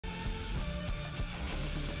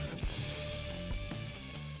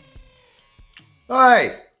Hi,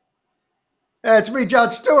 it's me,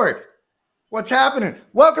 Jon Stewart. What's happening?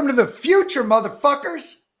 Welcome to the future,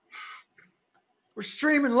 motherfuckers. We're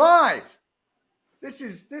streaming live. This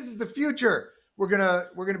is the future. We're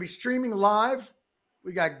gonna be streaming live.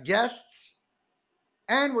 We got guests,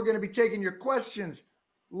 and we're gonna be taking your questions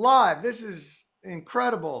live. This is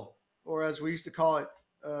incredible, or as we used to call it,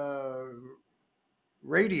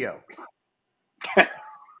 radio. I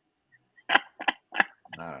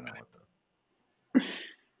don't know what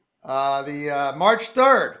the March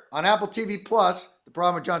 3rd on Apple TV Plus. The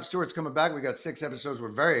Problem with Jon Stewart's coming back. We got 6 episodes. We're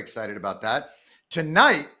very excited about that.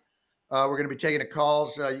 Tonight, we're going to be taking the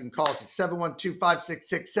calls. You can call us at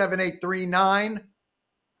 712-566-7839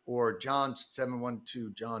 or John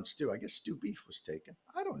 712 Jon Stew. I guess Stew Beef was taken.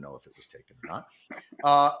 I don't know if it was taken or not.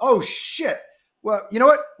 Oh shit. Well, you know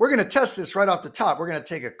what? We're going to test this right off the top. We're going to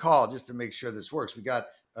take a call just to make sure this works. We got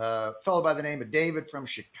a fellow by the name of David from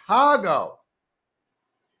Chicago.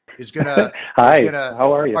 Hi,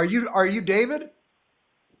 how are you? Are you David?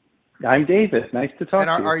 I'm David. Nice to talk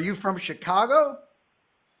to you. Are you from Chicago?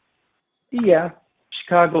 Yeah,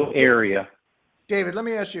 Chicago area. David, let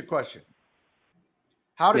me ask you a question.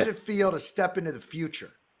 How does it feel to step into the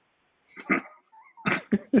future?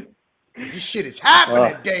 This shit is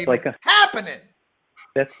happening, David. Happening.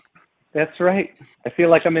 That's right. I feel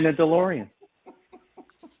like I'm in a DeLorean.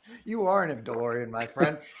 You are in a DeLorean, my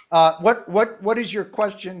friend. What is your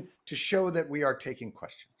question to show that we are taking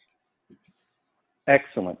questions?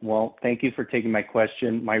 Excellent. Well, thank you for taking my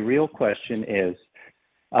question. My real question is,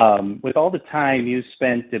 with all the time you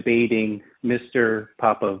spent debating Mr.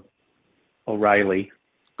 Papa O'Reilly,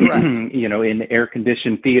 you know, in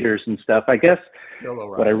air-conditioned theaters and stuff, I guess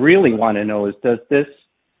what I really want to know is, does this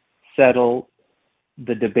settle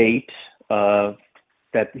the debate that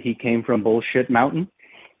he came from Bullshit Mountain?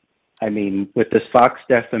 I mean, with this Fox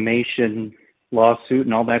defamation lawsuit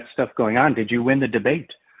and all that stuff going on, did you win the debate?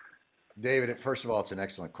 David, first of all, it's an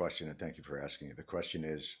excellent question, and thank you for asking it. The question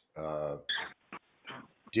is,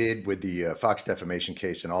 did with the Fox defamation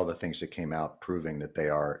case and all the things that came out proving that they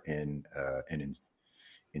are in an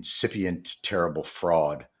incipient, terrible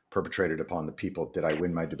fraud perpetrated upon the people, did I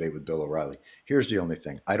win my debate with Bill O'Reilly? Here's the only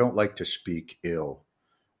thing. I don't like to speak ill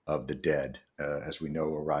of the dead. As we know,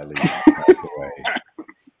 O'Reilly passed away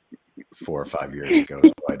 4 or 5 years ago,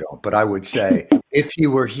 so I don't. But I would say, if he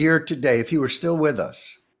were here today, if he were still with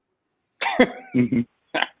us,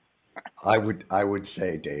 I would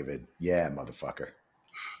say, David, yeah, motherfucker.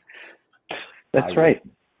 That's right.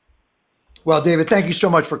 Well, David, thank you so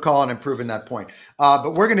much for calling and proving that point.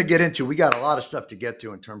 But we're going to get into, we got a lot of stuff to get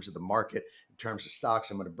to in terms of the market, in terms of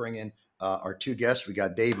stocks. I'm going to bring in our 2 guests. We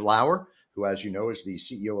got Dave Lauer, who, as you know, is the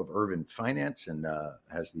CEO of Urvin Finance and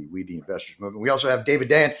has the We the Investors movement. We also have David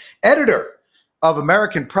Dayen, editor of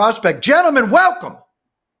American Prospect. Gentlemen, welcome.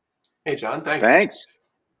 Hey, John. Thanks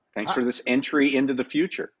For this entry into the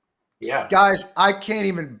future. Yeah. Guys, I can't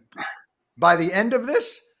even, by the end of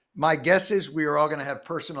this, my guess is we are all going to have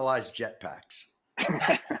personalized jetpacks.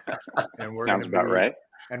 And we're Sounds about right.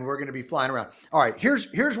 And we're going to be flying around. All right,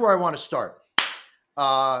 here's where I want to start.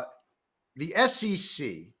 The SEC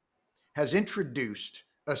has introduced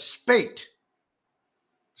a spate,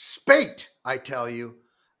 I tell you,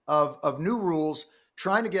 of new rules,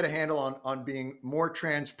 trying to get a handle on being more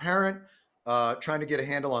transparent, trying to get a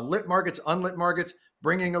handle on lit markets, unlit markets,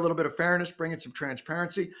 bringing a little bit of fairness, bringing some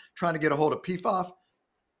transparency, trying to get a hold of PFOF.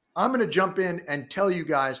 I'm going to jump in and tell you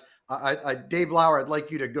guys, Dave Lauer, I'd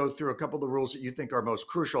like you to go through a couple of the rules that you think are most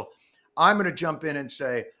crucial. I'm going to jump in and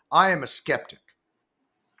say, I am a skeptic.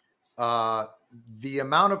 The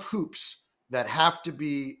amount of hoops that have to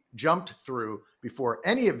be jumped through before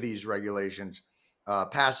any of these regulations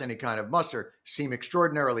pass any kind of muster seem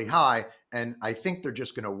extraordinarily high. And I think they're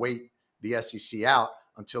just going to wait the SEC out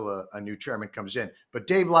until a new chairman comes in. But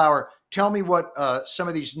Dave Lauer, tell me what some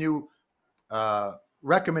of these new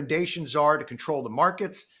recommendations are to control the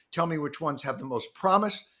markets. Tell me which ones have the most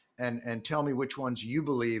promise, and tell me which ones you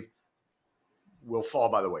believe will fall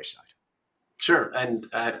by the wayside. Sure. And,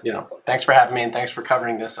 thanks for having me and thanks for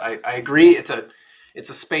covering this. I agree. It's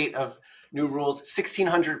a spate of new rules,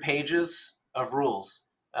 1,600 pages of rules.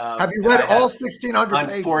 Have you read all 1,600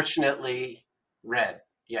 pages? Unfortunately read.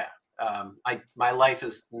 Yeah. My life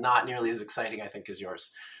is not nearly as exciting, I think, as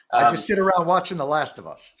yours. I just sit around watching The Last of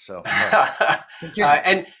Us. So,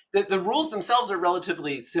 and the rules themselves are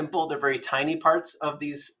relatively simple. They're very tiny parts of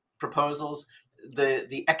these proposals.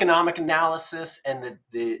 The economic analysis and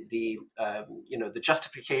the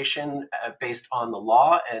justification based on the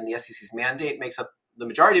law and the SEC's mandate makes up the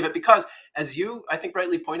majority of it, because as you, I think,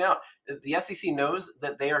 rightly point out, the SEC knows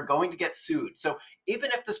that they are going to get sued. So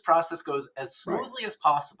even if this process goes as smoothly as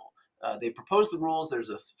possible, they propose the rules. There's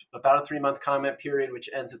about a 3-month comment period, which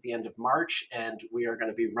ends at the end of March. And we are going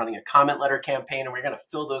to be running a comment letter campaign, and we're going to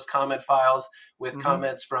fill those comment files with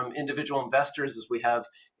comments from individual investors, as we have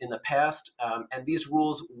in the past. And these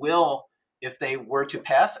rules will, if they were to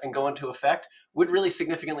pass and go into effect, would really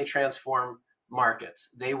significantly transform markets.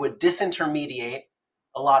 They would disintermediate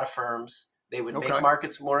a lot of firms. They would make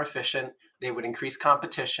markets more efficient. They would increase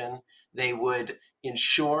competition. They would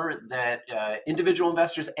ensure that individual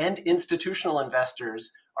investors and institutional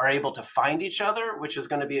investors are able to find each other, which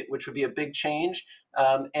would be a big change.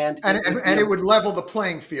 And it would level the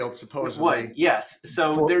playing field, supposedly. Yes.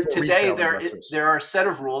 So today there are a set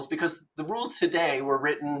of rules, because the rules today were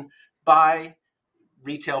written by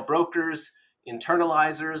retail brokers,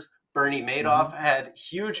 internalizers. Bernie Madoff had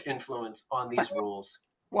huge influence on these rules.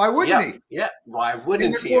 Why wouldn't he? Yeah. Why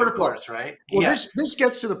wouldn't he? Of course, right? Well, this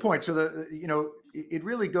gets to the point. So it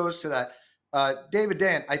really goes to that. David,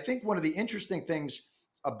 Dayen, I think one of the interesting things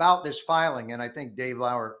about this filing, and I think Dave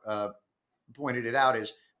Lauer pointed it out,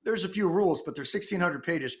 is there's a few rules, but there's 1,600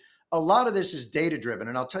 pages. A lot of this is data driven.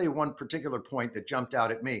 And I'll tell you one particular point that jumped out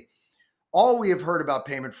at me. All we have heard about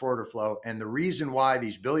payment for order flow, and the reason why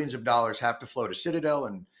these billions of dollars have to flow to Citadel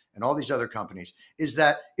and all these other companies,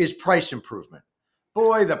 is price improvement.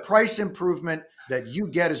 Boy, the price improvement that you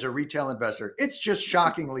get as a retail investor, it's just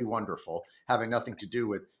shockingly wonderful, having nothing to do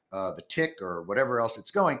with the tick or whatever else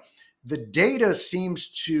it's going. The data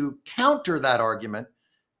seems to counter that argument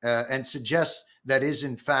and suggests that is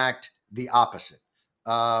in fact the opposite.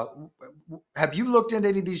 Have you looked into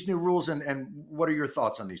any of these new rules, and what are your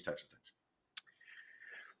thoughts on these types of things?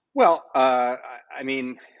 Well, I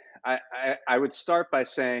mean, I would start by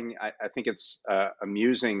saying I think it's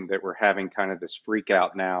amusing that we're having kind of this freak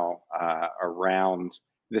out now around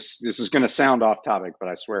this. This is going to sound off topic, but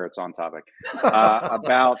I swear it's on topic.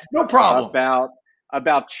 About no problem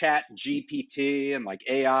about Chat GPT and like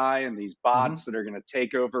AI and these bots that are going to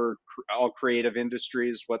take over all creative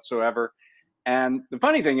industries whatsoever. And the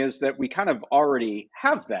funny thing is that we kind of already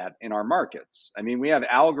have that in our markets. I mean, we have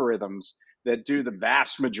algorithms that do the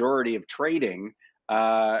vast majority of trading,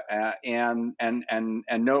 and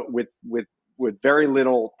no, with very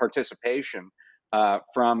little participation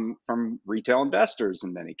from retail investors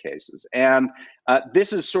in many cases. And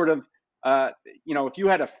this is sort of if you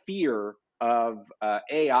had a fear of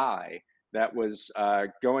AI that was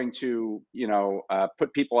going to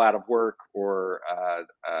put people out of work, or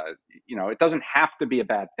it doesn't have to be a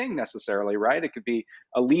bad thing necessarily, right? It could be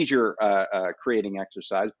a leisure creating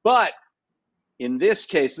exercise, but in this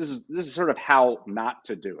case, this is sort of how not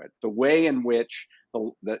to do it. The way in which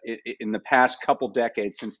in the past couple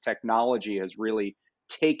decades, since technology has really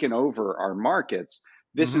taken over our markets,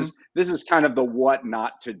 this is kind of the what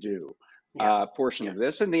not to do portion of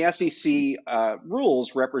this. And the SEC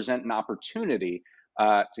rules represent an opportunity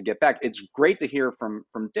to get back. It's great to hear from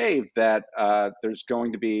Dave that there's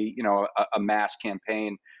going to be a mass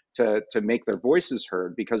campaign to make their voices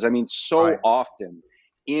heard, because I mean, so often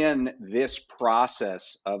in this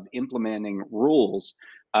process of implementing rules,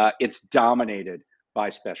 it's dominated by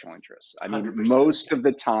special interests. I mean, most of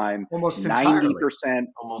the time, almost 90%,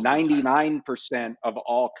 99% of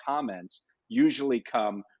all comments usually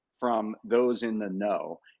come from those in the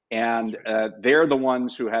know. And they're the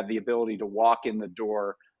ones who have the ability to walk in the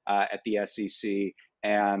door at the SEC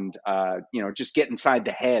and just get inside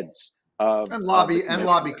the heads of lobby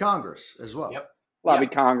Congress as well. Yep. Lobby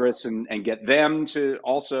Congress and get them to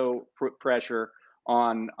also put pressure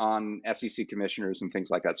on SEC commissioners and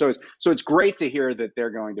things like that. So it's great to hear that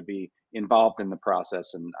they're going to be involved in the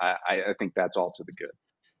process, and I think that's all to the good.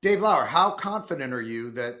 Dave Lauer, how confident are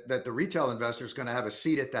you that the retail investor is going to have a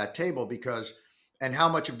seat at that table? And how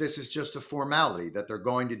much of this is just a formality, that they're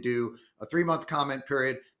going to do a 3-month comment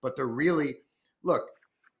period, but they're really, look,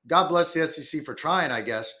 God bless the SEC for trying, I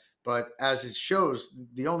guess. But as it shows,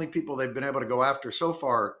 the only people they've been able to go after so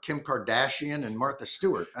far are Kim Kardashian and Martha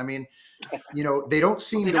Stewart. I mean, they don't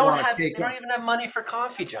seem to want to take on. They don't even have money for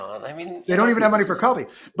coffee, John. I mean, they don't even have money for coffee,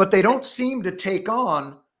 but they don't seem to take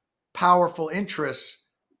on powerful interests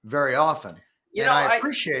very often. I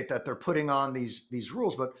appreciate that they're putting on these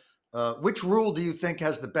rules, but which rule do you think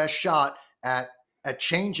has the best shot at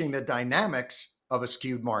changing the dynamics of a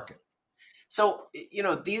skewed market? So,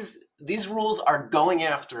 these rules are going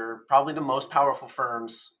after probably the most powerful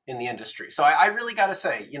firms in the industry. So I really got to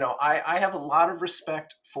say, I have a lot of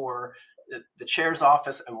respect for the chair's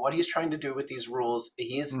office and what he's trying to do with these rules.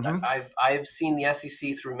 I've seen the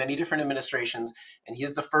SEC through many different administrations, and he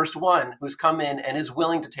is the first one who's come in and is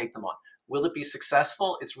willing to take them on. Will it be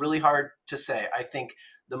successful? It's really hard to say. I think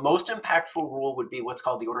the most impactful rule would be what's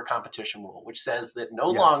called the order competition rule, which says that no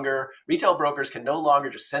longer, retail brokers can no longer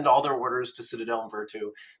just send all their orders to Citadel and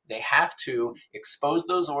Virtu. They have to expose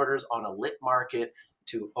those orders on a lit market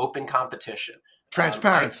to open competition.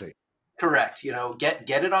 Transparency. Correct. You know, get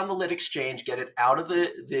it on the lit exchange, get it out of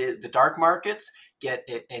the dark markets, get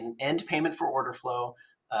an end payment for order flow.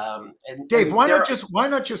 And Dave, why not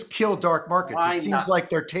just kill dark markets? It seems like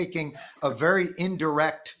they're taking a very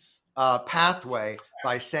indirect pathway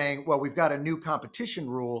by saying, well, we've got a new competition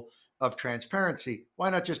rule of transparency. Why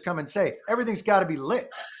not just come and say everything's got to be lit?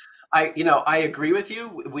 I agree with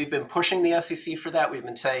you. We've been pushing the SEC for that. We've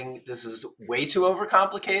been saying this is way too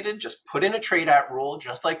overcomplicated. Just put in a trade out rule,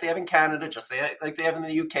 just like they have in Canada, just like they have in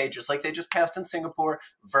the UK, just like they just passed in Singapore.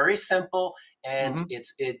 Very simple, and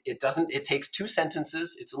it takes 2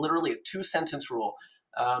 sentences. It's literally a 2-sentence rule.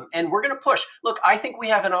 And we're going to push. Look, I think we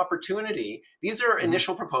have an opportunity. These are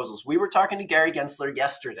initial proposals. We were talking to Gary Gensler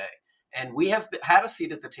yesterday, and we have had a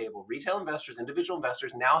seat at the table. Retail investors, individual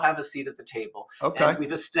investors now have a seat at the table. Okay. And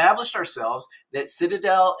we've established ourselves that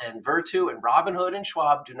Citadel and Virtu and Robinhood and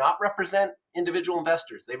Schwab do not represent individual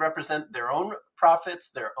investors. They represent their own profits,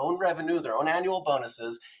 their own revenue, their own annual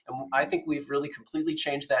bonuses. And I think we've really completely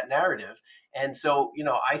changed that narrative. And so,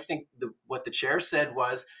 I think what the chair said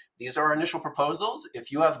was, these are our initial proposals.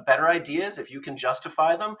 If you have better ideas, if you can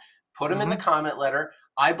justify them, put them in the comment letter.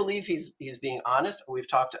 I believe he's being honest. We've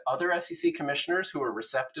talked to other SEC commissioners who are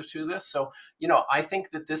receptive to this. So, I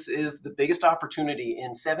think that this is the biggest opportunity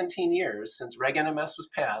in 17 years since Reg NMS was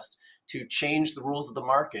passed to change the rules of the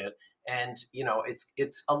market. And,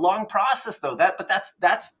 it's a long process though. But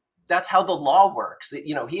that's how the law works.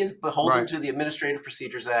 He is beholden to the Administrative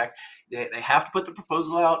Procedures Act. They have to put the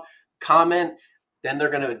proposal out, comment, then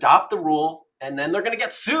they're going to adopt the rule, and then they're going to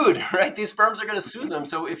get sued, right? These firms are going to sue them.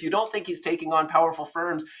 So if you don't think he's taking on powerful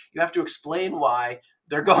firms, you have to explain why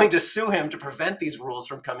they're going to sue him to prevent these rules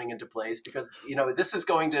from coming into place, because, this is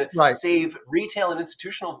going to save retail and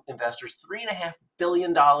institutional investors $3.5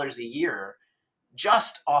 billion a year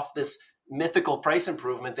just off this mythical price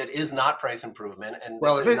improvement that is not price improvement. And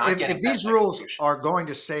if these rules are going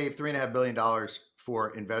to save $3.5 billion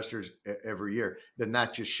for investors every year, then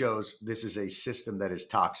that just shows this is a system that is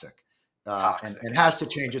toxic. And has to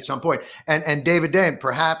change at some point. And David Dayen,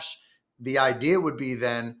 perhaps the idea would be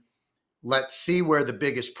then, let's see where the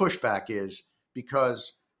biggest pushback is,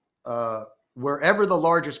 because wherever the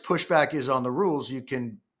largest pushback is on the rules, you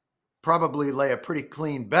can probably lay a pretty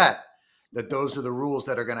clean bet that those are the rules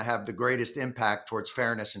that are going to have the greatest impact towards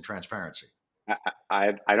fairness and transparency.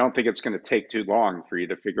 I don't think it's going to take too long for you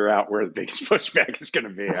to figure out where the biggest pushback is going to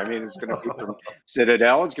be. I mean, it's going to be from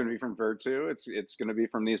Citadel, it's going to be from Virtu, it's going to be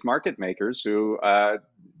from these market makers who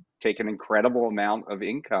take an incredible amount of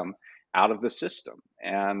income out of the system.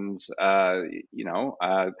 And,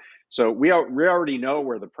 so we already know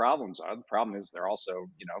where the problems are. The problem is they're also,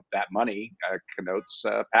 that money connotes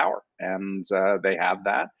power, and they have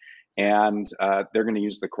that. And they're going to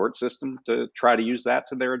use the court system to try to use that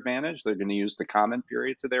to their advantage. They're going to use the comment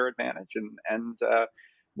period to their advantage, and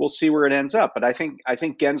we'll see where it ends up. But I think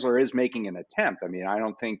Gensler is making an attempt. I mean, I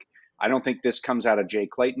don't think this comes out of Jay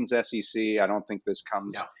Clayton's SEC. I don't think this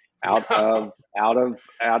comes out of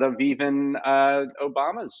even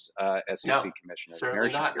Obama's SEC commissioner. Certainly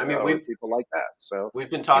not. I mean, people like that. So we've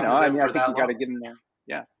been talking to them for that long. I think you got to get in there.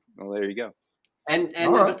 Yeah. Well, there you go. And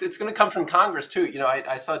it's going to come from Congress too.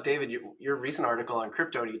 I saw, David, your recent article on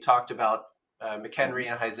crypto, and you talked about McHenry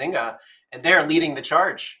and Huizinga, and they're leading the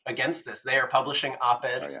charge against this. They are publishing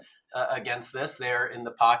op-eds against this. They're in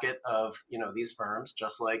the pocket of these firms,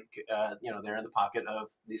 just like they're in the pocket of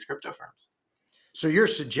these crypto firms. So you're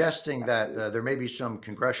suggesting that there may be some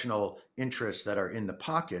congressional interests that are in the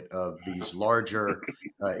pocket of these larger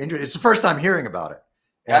interests. It's the first time hearing about it.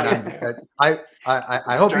 And I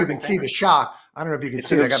hope you can see the shock. I don't know if you can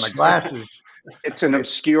see it. I got my glasses. It's an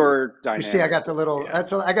obscure dynamic. You see, I got the little,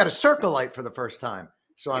 I got a circle light for the first time.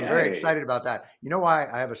 So I'm very excited about that. You know why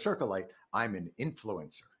I have a circle light? I'm an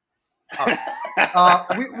influencer.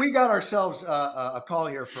 We got ourselves a call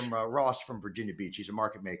here from Ross from Virginia Beach. He's a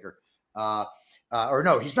market maker. Or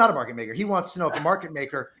no, he's not a market maker. He wants to know if a market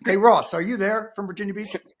maker. Hey, Ross, are you there from Virginia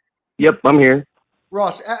Beach? Yep, I'm here.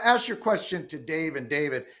 Ross, ask your question to Dave and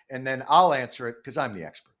David, and then I'll answer it because I'm the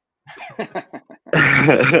expert.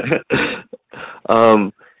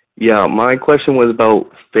 My question was about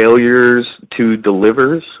failures to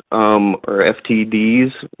delivers, or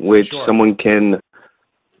FTDs, which someone can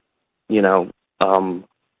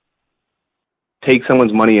take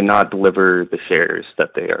someone's money and not deliver the shares that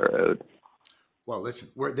they are owed. Well, listen,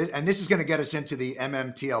 and this is going to get us into the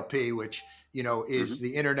MMTLP, which, is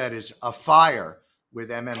the internet is afire with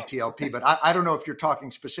MMTLP. But I don't know if you're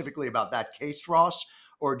talking specifically about that case, Ross,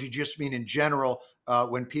 or do you just mean in general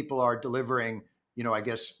when people are delivering, I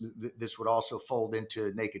guess this would also fold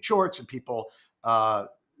into naked shorts and people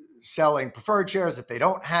selling preferred shares that they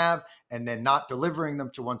don't have and then not delivering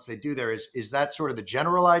them to once they do there. Is that sort of the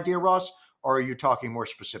general idea, Ross, or are you talking more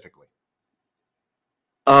specifically?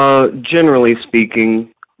 Generally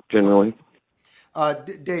speaking, generally.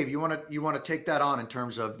 Dave, you want to take that on in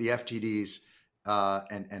terms of the FTDs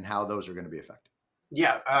and how those are going to be affected?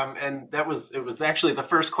 Yeah, and it was actually the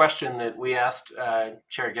first question that we asked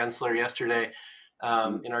Chair Gensler yesterday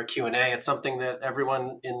in our Q&A. It's something that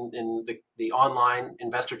everyone in the online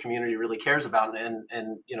investor community really cares about,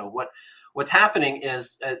 and what's happening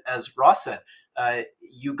is, as Ross said,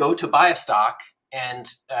 you go to buy a stock,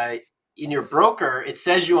 and in your broker it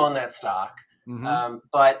says you own that stock.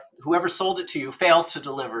 But whoever sold it to you fails to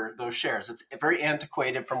deliver those shares. It's very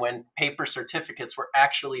antiquated from when paper certificates were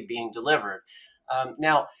actually being delivered.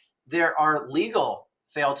 Now, there are legal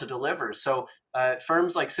fail to deliver. So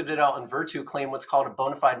firms like Citadel and Virtu claim what's called a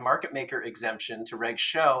bona fide market maker exemption to Reg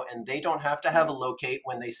Show, and they don't have to have a locate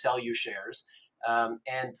when they sell you shares.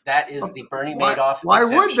 And that is the Bernie Madoff Why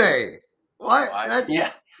exemption. would they?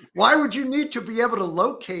 Why would you need to be able to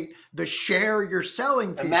locate the share you're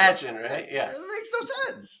selling people? Imagine, right? Yeah. It makes no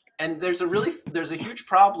sense. And there's a huge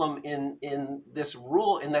problem in this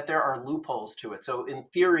rule in that there are loopholes to it. So in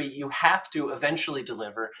theory, you have to eventually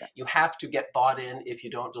deliver. You have to get bought in if you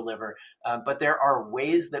don't deliver. But there are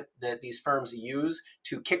ways that these firms use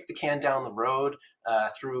to kick the can down the road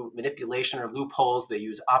through manipulation or loopholes. They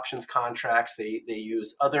use options contracts. They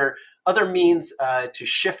use other means to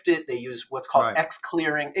shift it. They use what's called X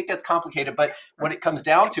clearing. It gets complicated, but what it comes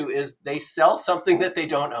down to is they sell something that they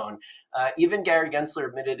don't own. Even Gary Gensler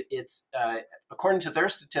admitted it's, according to their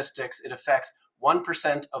statistics, it affects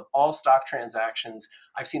 1% of all stock transactions.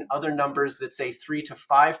 I've seen other numbers that say 3 to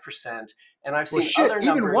 5%, and I've seen other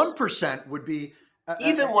numbers. Even 1% would be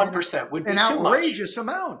even 1% would be an too outrageous much.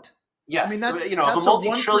 amount. Yes, I mean that's of a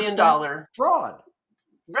multi-trillion-dollar fraud.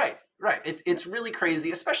 Right. It's really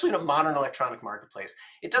crazy, especially in a modern electronic marketplace.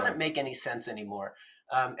 It doesn't make any sense anymore.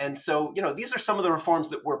 And so, these are some of the reforms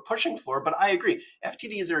that we're pushing for. But I agree,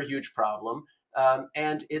 FTDs are a huge problem,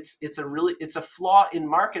 and it's a flaw in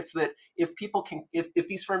markets that if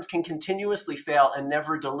these firms can continuously fail and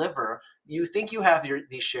never deliver, you think you have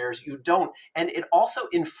these shares, you don't, and it also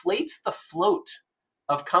inflates the float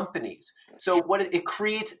of companies. So what it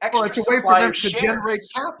creates extra it's a way for supply them of to shares. generate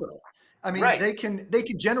capital. I mean, they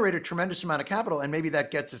can generate a tremendous amount of capital, and maybe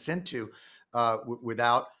that gets us into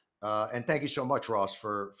without. And thank you so much, Ross,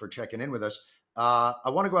 for checking in with us. I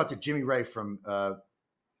want to go out to Jimmy Ray from. I'm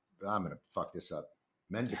going to fuck this up.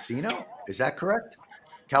 Mendocino, is that correct?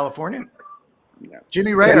 California. Yeah.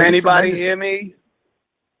 Jimmy Ray. Can anybody hear me?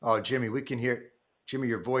 Oh, Jimmy, we can hear. Jimmy,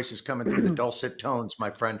 your voice is coming through the dulcet tones, my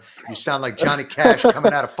friend. You sound like Johnny Cash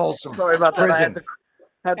coming out of Folsom Sorry about prison. that.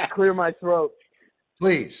 I had to clear my throat.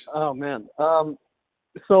 Please. Oh, man.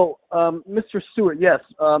 So, Mr. Stewart, yes,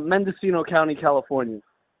 Mendocino County, California.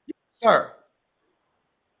 Sir.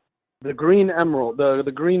 The green emerald,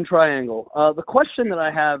 the green triangle. The question that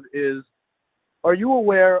I have is, are you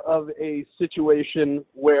aware of a situation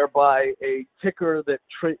whereby a ticker that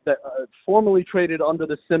formerly traded under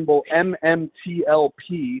the symbol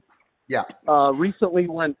MMTLP recently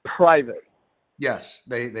went private? Yes,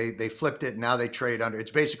 they flipped it. Now they trade under. It's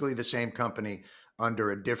basically the same company under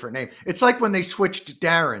a different name. It's like when they switched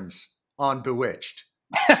Darren's on Bewitched.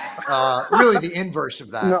 Really, the inverse of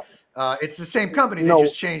that. No. It's the same company. They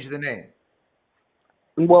just changed the name.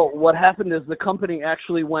 Well, what happened is the company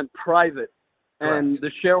actually went private. Correct. And the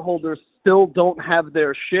shareholders still don't have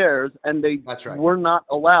their shares, and they were not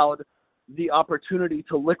allowed the opportunity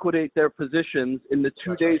to liquidate their positions in the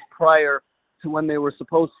 2 days prior to when they were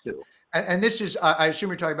supposed to. And this is, I assume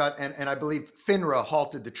you're talking about, and I believe FINRA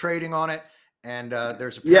halted the trading on it, and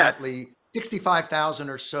there's apparently 65,000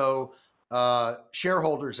 or so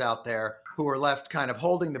shareholders out there who are left kind of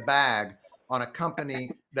holding the bag on a company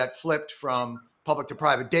that flipped from public to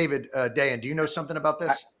private. David Dayen, do you know something about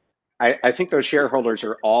this? I think those shareholders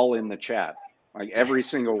are all in the chat, like every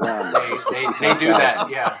single one. they do that,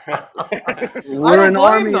 yeah. We're an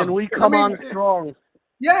army and we come on strong.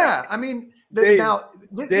 Yeah, I mean,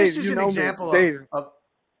 this is an example of.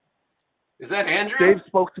 Is that Andrew? Dave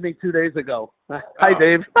spoke to me 2 days ago. Hi,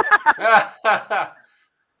 Dave.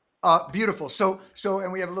 Beautiful. So,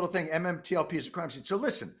 and we have a little thing. MMTLP is a crime scene. So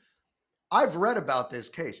listen, I've read about this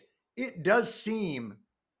case. It does seem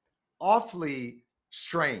awfully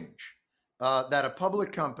strange that a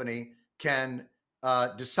public company can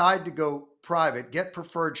decide to go private, get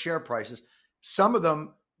preferred share prices. Some of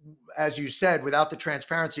them, as you said, without the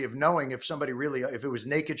transparency of knowing if somebody really, if it was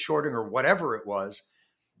naked shorting or whatever it was.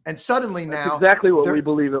 And suddenly That's now exactly what we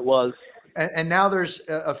believe it was. And now there's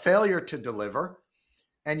a failure to deliver.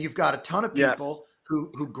 And you've got a ton of people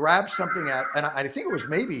who grabbed something at, and I think it was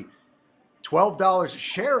maybe $12 a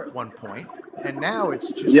share at one point, and now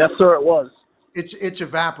it's just, yes, sir, it was. It's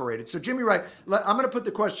evaporated. So Jimmy Wright, I'm going to put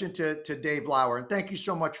the question to Dave Lauer, and thank you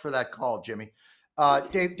so much for that call, Jimmy.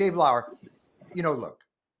 Dave Lauer, look,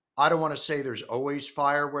 I don't want to say there's always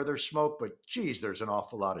fire where there's smoke, but geez, there's an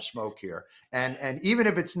awful lot of smoke here. And even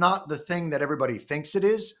if it's not the thing that everybody thinks it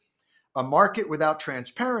is, a market without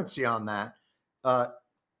transparency on that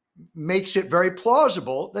makes it very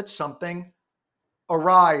plausible that something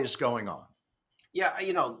awry is going on. Yeah,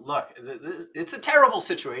 look, it's a terrible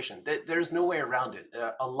situation. There's no way around it.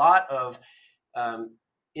 A lot of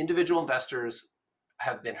individual investors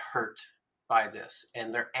have been hurt by this,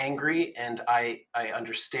 and they're angry, and I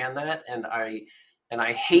understand that, and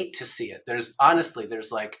I hate to see it. There's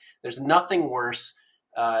nothing worse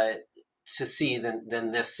to see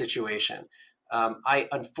than this situation. I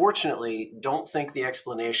unfortunately don't think the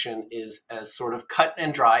explanation is as sort of cut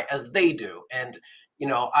and dry as they do, and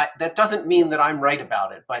that doesn't mean that I'm right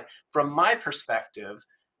about it. But from my perspective,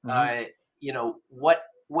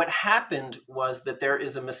 what happened was that there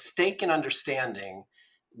is a mistaken understanding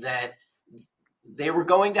that they were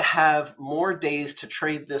going to have more days to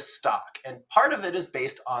trade this stock. And part of it is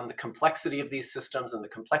based on the complexity of these systems and the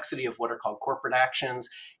complexity of what are called corporate actions.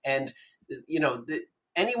 And,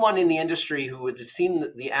 anyone in the industry who would have seen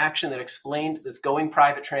the action that explained this going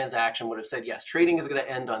private transaction would have said, yes, trading is going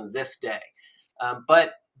to end on this day.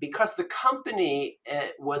 But because the company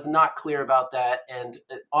was not clear about that, and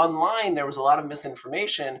online there was a lot of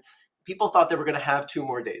misinformation, people thought they were going to have 2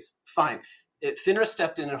 more days. Fine. FINRA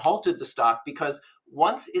stepped in and halted the stock because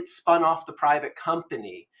once it spun off the private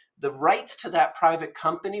company, the rights to that private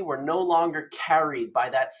company were no longer carried by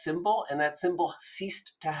that symbol, and that symbol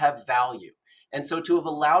ceased to have value. And so to have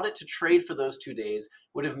allowed it to trade for those 2 days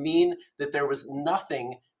would have mean that there was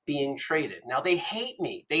nothing being traded. Now they hate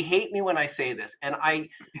me. They hate me when I say this, and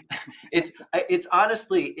it's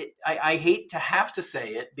honestly, I hate to have to say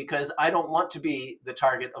it because I don't want to be the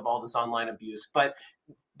target of all this online abuse. But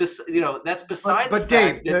that's beside the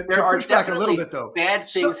fact that there are definitely bad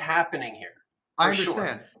things happening here. I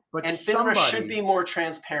understand, but and FINRA should be more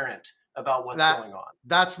transparent about what's going on.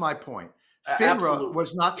 That's my point. FINRA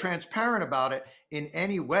was not transparent about it in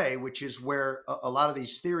any way, which is where a lot of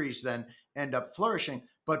these theories then end up flourishing.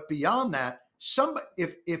 But beyond that,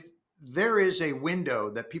 if there is a window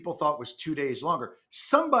that people thought was 2 days longer,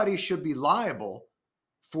 somebody should be liable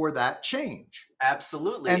for that change.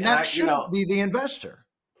 Absolutely. And that shouldn't be the investor.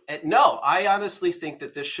 No, I honestly think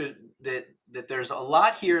that that there's a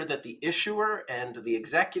lot here that the issuer and the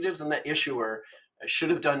executives and the issuer should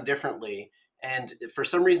have done differently. And for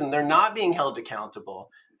some reason, they're not being held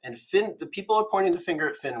accountable. And the people are pointing the finger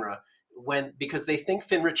at FINRA because they think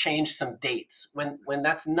FINRA changed some dates when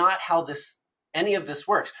that's not how any of this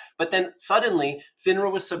works. But then suddenly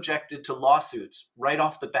FINRA was subjected to lawsuits right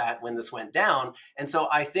off the bat when this went down. And so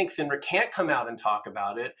I think FINRA can't come out and talk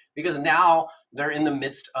about it because now they're in the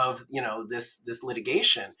midst of, this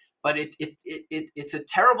litigation. But it's a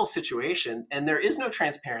terrible situation, and there is no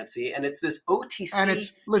transparency, and it's this OTC. And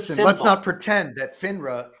listen, symbol. Let's not pretend that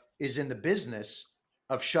FINRA is in the business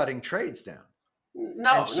of shutting trades down.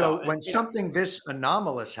 No. And so when something this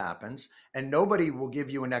anomalous happens, and nobody will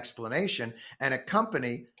give you an explanation, and a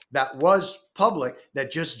company that was public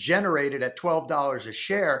that just generated at $12 a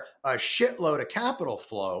share a shitload of capital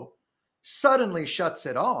flow suddenly shuts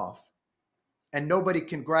it off, and nobody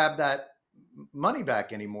can grab that money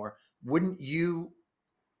back anymore, wouldn't you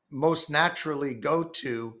most naturally go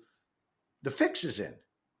to the fixes in?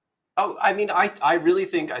 Oh, I mean, I really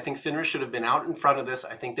think FINRA should have been out in front of this.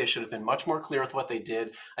 I think they should have been much more clear with what they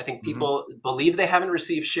did. I think people believe they haven't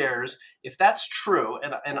received shares. If that's true,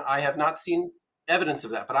 and I have not seen evidence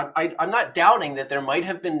of that, but I'm not doubting that there might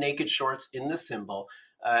have been naked shorts in the symbol,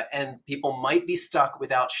 and people might be stuck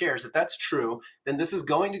without shares. If that's true, then this is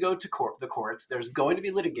going to go to the courts. There's going to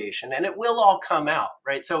be litigation, and it will all come out,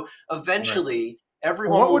 right? So eventually. Right.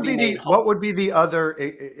 Everyone what would be the other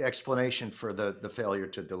explanation for the failure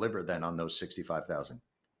to deliver then on those 65,000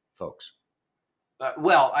 folks?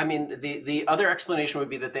 Well, I mean, the other explanation would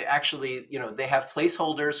be that they actually, they have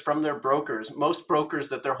placeholders from their brokers. Most brokers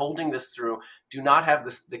that they're holding this through do not have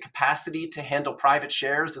the capacity to handle private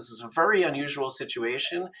shares. This is a very unusual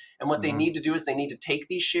situation. And what they need to do is they need to take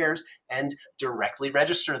these shares and directly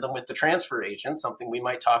register them with the transfer agent, something we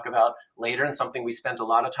might talk about later and something we spent a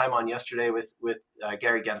lot of time on yesterday with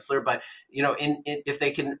Gary Gensler. But, if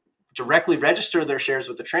they can directly register their shares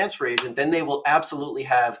with the transfer agent, then they will absolutely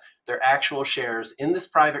have their actual shares in this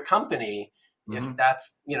private company. If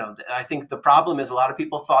that's, I think the problem is a lot of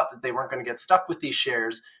people thought that they weren't going to get stuck with these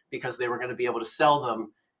shares because they were going to be able to sell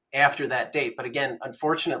them after that date. But again,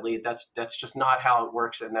 unfortunately, that's just not how it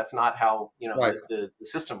works. And that's not how, the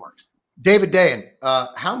system works. David Dayen,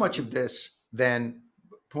 how much of this then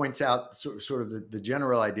points out sort of the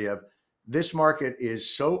general idea of this market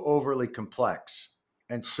is so overly complex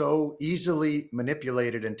and so easily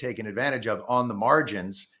manipulated and taken advantage of on the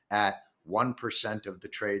margins at 1% of the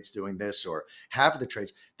trades doing this or half of the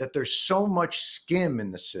trades, that there's so much skim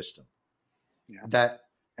in the system that,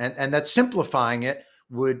 and that simplifying it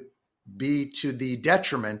would be to the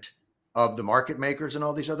detriment of the market makers and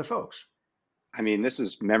all these other folks. I mean, this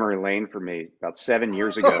is memory lane for me. About 7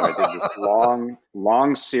 years ago, I did this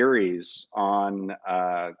long series on,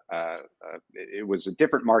 it was a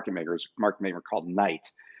different market maker. It was a market maker called Knight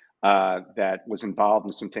that was involved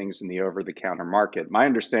in some things in the over-the-counter market. My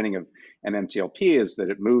understanding of MMTLP is that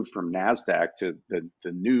it moved from NASDAQ to the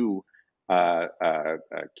new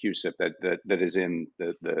QSIP that is in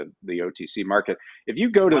the OTC market. If you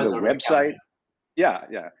go to the website,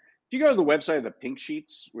 if you go to the website of the Pink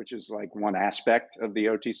Sheets, which is like one aspect of the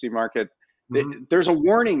OTC market, there's a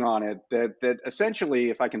warning on it that essentially,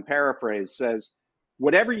 if I can paraphrase, says,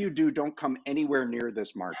 whatever you do, don't come anywhere near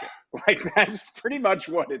this market. Like, that's pretty much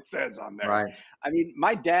what it says on there. Right. I mean,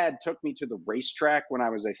 my dad took me to the racetrack when I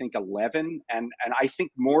was, I think, 11. And I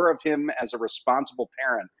think more of him as a responsible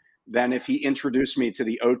parent than if he introduced me to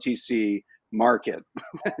the OTC market.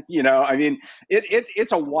 I mean,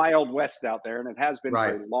 it's a wild west out there, and it has been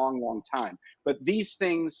for a long time. But these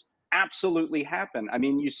things absolutely happen. I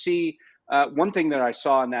mean, you see, one thing that I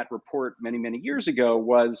saw in that report many years ago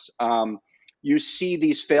was you see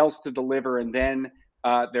these fails to deliver, and then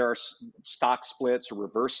there are stock splits or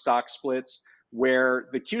reverse stock splits where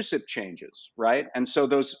the QSIP changes, right? And so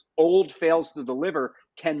those old fails to deliver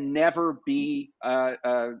can never be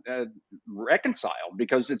reconciled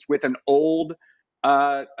because it's with an old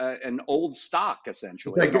stock,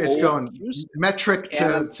 essentially. It's going metric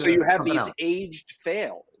to so you have these out. aged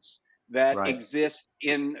fails that exist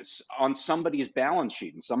on somebody's balance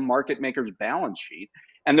sheet, and some market maker's balance sheet,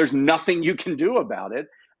 and there's nothing you can do about it.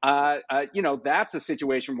 That's a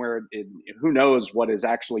situation where who knows what is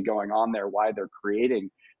actually going on there, why they're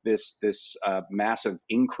creating this massive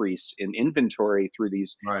increase in inventory through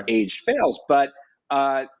these aged fails. But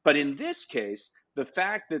in this case, the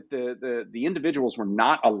fact that the individuals were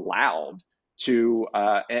not allowed to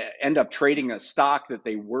end up trading a stock that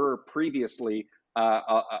they were previously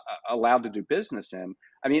allowed to do business in.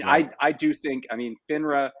 I mean, I do think,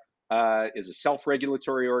 FINRA is a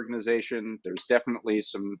self-regulatory organization. There's definitely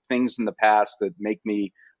some things in the past that make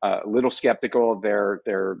me a little skeptical of their.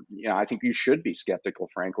 I think you should be skeptical,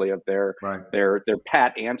 frankly, of their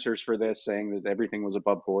pat answers for this, saying that everything was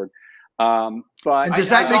above board. But and does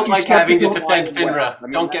that make you having skeptical? To defend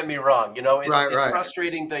FINRA? Don't get me wrong. It's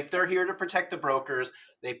frustrating. Like, they're here to protect the brokers.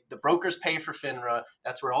 The brokers pay for FINRA.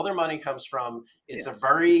 That's where all their money comes from. It's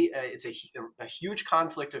a huge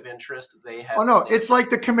conflict of interest. They have. Oh no, it's like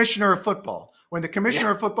the commissioner of football. When the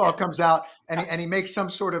commissioner of football comes out and he makes some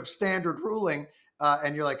sort of standard ruling,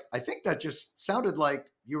 and you're like, I think that just sounded like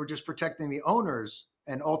you were just protecting the owners,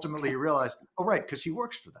 and ultimately you realize, oh right, because he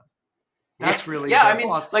works for them. That's really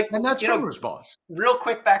boss. And that's FINRA's boss. Real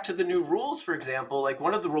quick, back to the new rules, for example, like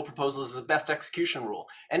one of the rule proposals is a best execution rule.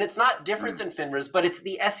 And it's not different than FINRA's, but it's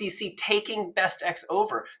the SEC taking best X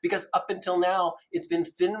over, because up until now, it's been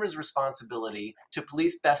FINRA's responsibility to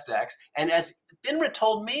police best X. And as FINRA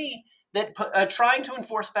told me, that trying to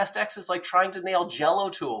enforce best X is like trying to nail Jell-O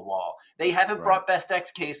to a wall. They haven't brought best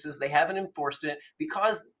X cases. They haven't enforced it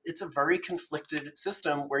because it's a very conflicted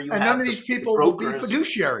system where you have none of these people will be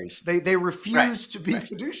fiduciaries. They refuse to be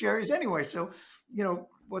fiduciaries anyway. So,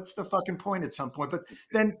 what's the fucking point at some point? But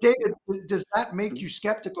then, David, does that make you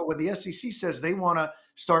skeptical when the SEC says they want to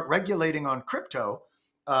start regulating on crypto?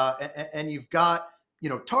 And you've got,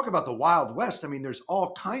 talk about the Wild West. I mean, there's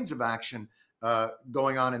all kinds of action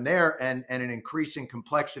going on in there, and an increasing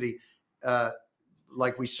complexity,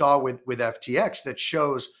 like we saw with FTX, that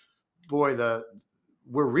shows, boy,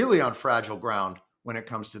 we're really on fragile ground when it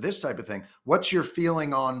comes to this type of thing. What's your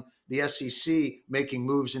feeling on the SEC making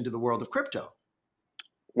moves into the world of crypto?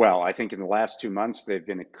 Well, I think in the last 2 months, they've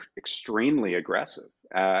been extremely aggressive,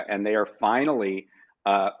 and they are finally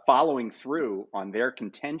following through on their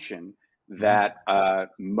contention that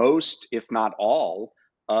most, if not all,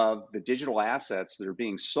 of the digital assets that are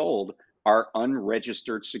being sold are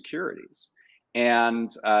unregistered securities. And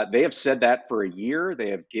they have said that for a year.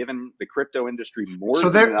 They have given the crypto industry more so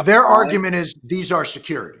than enough their time. argument is these are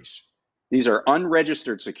securities. These are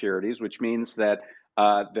unregistered securities, which means that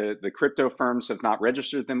the crypto firms have not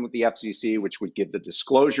registered them with the FCC, which would give the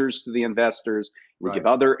disclosures to the investors, would give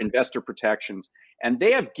other investor protections. And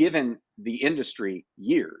they have given the industry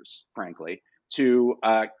years, frankly, to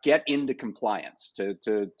get into compliance,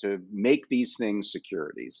 to make these things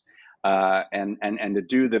securities, and to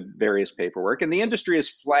do the various paperwork. And the industry has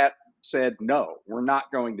flat said, no, we're not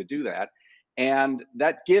going to do that. And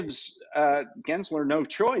that gives Gensler no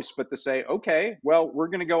choice but to say, okay, well, we're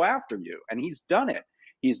going to go after you. And he's done it.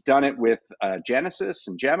 He's done it with Genesis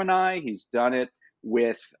and Gemini. He's done it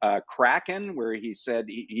with Kraken, where he said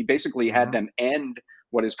he basically had them end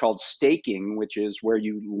what is called staking, which is where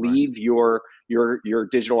you leave your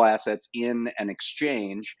digital assets in an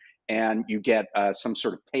exchange and you get some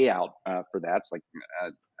sort of payout for that. It's like,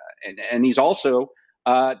 and he's also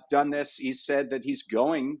done this. He said that he's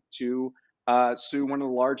going to sue one of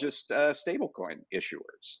the largest stablecoin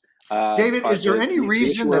issuers. David, is there any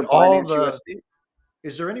reason that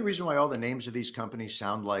is there any reason why all the names of these companies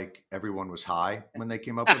sound like everyone was high when they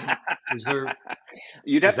came up with them? Is there?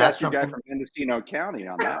 You'd have to ask your guy from Mendocino County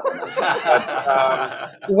on that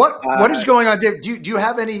one. What is going on, David? Do you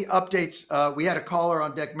have any updates? We had a caller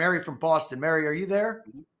on deck, Mary from Boston. Mary, are you there?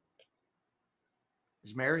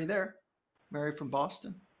 Is Mary there? Mary from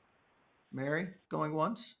Boston? Mary, going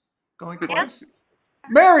once? Going twice?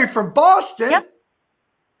 Mary from Boston? Yep.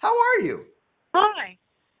 How are you? Hi.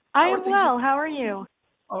 I am well. How are you?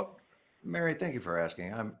 Oh, Mary, thank you for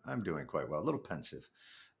asking. I'm doing quite well. A little pensive.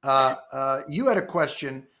 You had a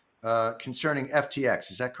question concerning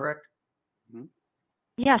FTX. Is that correct?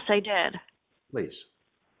 Yes, I did. Please.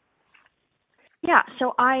 Yeah.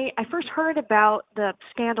 So I first heard about the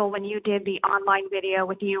scandal when you did the online video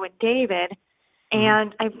with you and David.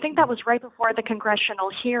 And I think that was right before the congressional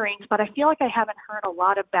hearings, but I feel like I haven't heard a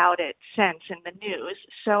lot about it since in the news.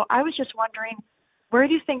 So I was just wondering, where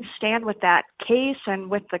do things stand with that case and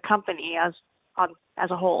with the company as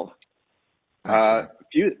a whole?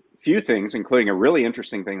 Few things, including a really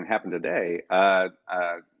interesting thing that happened today.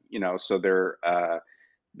 So they're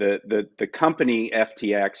the company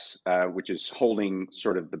FTX, which is holding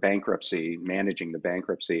sort of the bankruptcy, managing the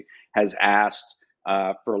bankruptcy, has asked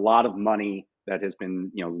for a lot of money that has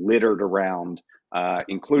been littered around,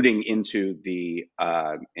 including into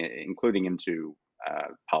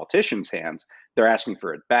politicians' hands. They're asking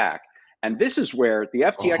for it back, and this is where the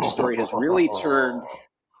FTX story has really turned.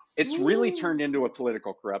 It's really turned into a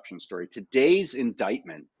political corruption story. Today's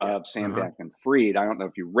indictment of Sam Bankman-Fried, I don't know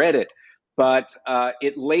if you read it, but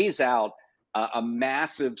it lays out a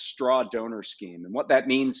massive straw donor scheme, and what that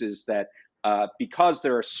means is that because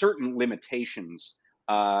there are certain limitations,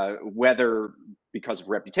 whether because of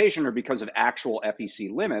reputation or because of actual FEC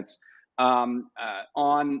limits,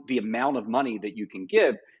 on the amount of money that you can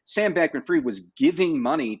give, Sam Bankman-Fried was giving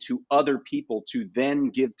money to other people to then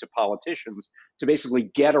give to politicians to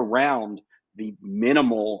basically get around the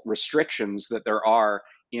minimal restrictions that there are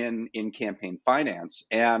in campaign finance.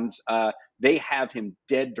 And they have him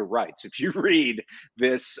dead to rights. If you read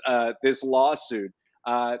this lawsuit,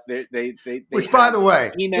 which, by the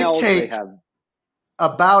way, emails, it takes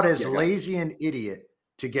about as lazy an idiot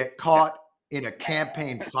to get caught in a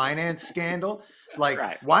campaign finance scandal. Like,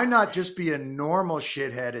 why not just be a normal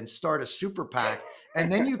shithead and start a super PAC?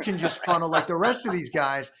 And then you can just funnel, like the rest of these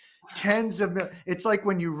guys, tens of millions. It's like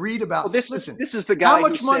when you read about, this is the guy. How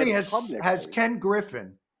much money has Ken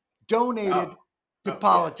Griffin donated to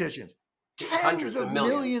politicians? Tens of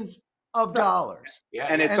millions of dollars. Yeah,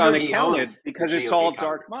 and it's unaccounted because it's all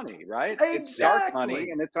dark money, right? Exactly. It's dark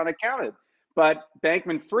money and it's unaccounted. But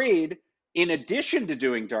Bankman-Fried, in addition to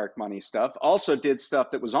doing dark money stuff, also did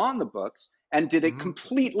stuff that was on the books and did it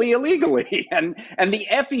completely illegally. And the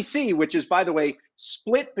FEC, which is, by the way,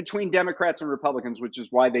 split between Democrats and Republicans, which is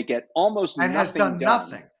why they get almost nothing has done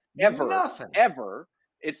nothing ever.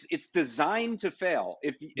 It's designed to fail.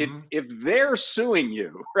 If they're suing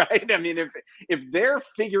you, right? I mean, if they're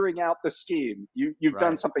figuring out the scheme, you've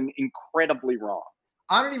done something incredibly wrong.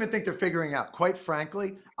 I don't even think they're figuring out. Quite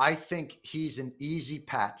frankly, I think he's an easy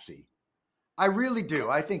patsy. I really do.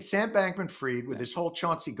 I think Sam Bankman-Fried, with this whole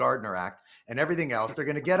Chauncey Gardner Act and everything else, they're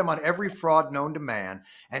going to get him on every fraud known to man,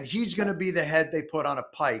 and he's going to be the head they put on a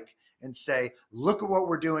pike and say, look at what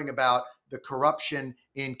we're doing about the corruption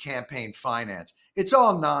in campaign finance. It's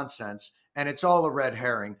all nonsense. And it's all a red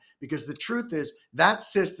herring, because the truth is that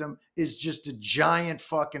system is just a giant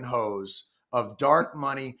fucking hose of dark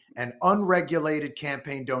money and unregulated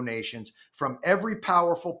campaign donations from every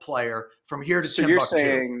powerful player from here to Timbuktu.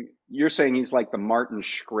 So you're saying he's like the Martin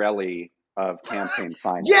Shkreli of campaign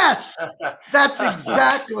finance. Yes, that's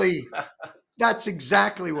exactly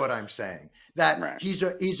what I'm saying. That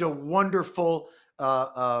he's a wonderful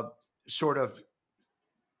sort of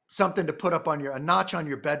something to put up on a notch on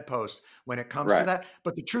your bedpost when it comes to that.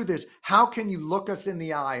 But the truth is, how can you look us in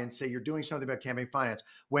the eye and say you're doing something about campaign finance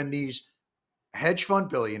when these hedge fund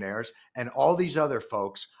billionaires and all these other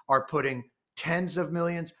folks are putting tens of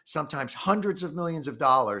millions, sometimes hundreds of millions of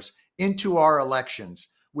dollars into our elections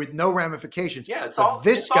with no ramifications? Yeah, it's all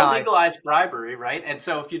legalized bribery, right? And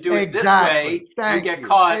so if you do it this way, you get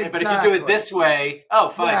caught. But if you do it this way, oh,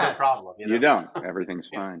 fine, no problem. You don't. Everything's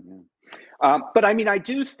fine. Yeah. But I mean, I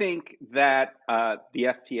do think that the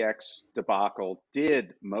FTX debacle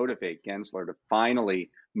did motivate Gensler to finally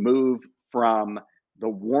move from the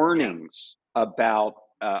warnings about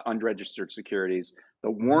unregistered securities, the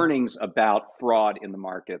warnings about fraud in the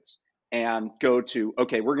markets, and go to,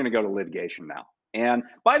 okay, we're going to go to litigation now. And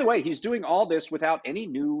by the way, he's doing all this without any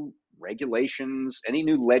new regulations, any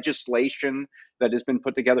new legislation that has been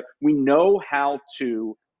put together. We know how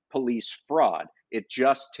to police fraud. It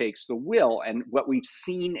just takes the will. And what we've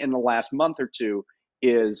seen in the last month or two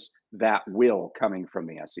is that will coming from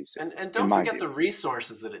the SEC. And don't forget the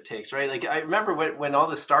resources that it takes, right? Like I remember when all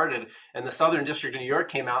this started and the Southern District of New York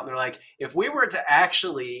came out and they're like, if we were to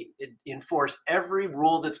actually enforce every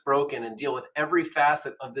rule that's broken and deal with every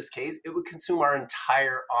facet of this case, it would consume our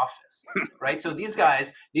entire office, right? So these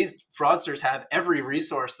guys, these fraudsters have every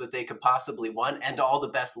resource that they could possibly want and all the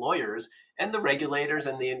best lawyers, and the regulators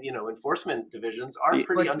and the enforcement divisions are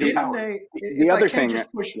pretty underpowered. The other thing, just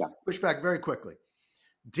push back very quickly.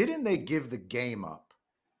 Didn't they give the game up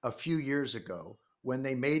a few years ago when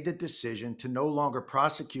they made the decision to no longer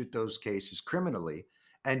prosecute those cases criminally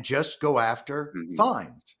and just go after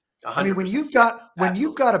fines? I mean, when you've got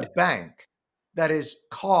a bank that is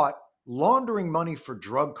caught laundering money for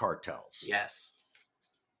drug cartels,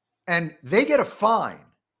 and they get a fine,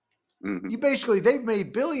 they've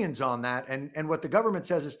made billions on that, and what the government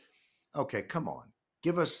says is, okay, come on,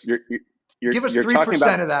 give us. Give us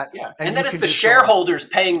 3% of that, and then it's the shareholders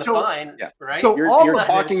paying the fine, right? So you're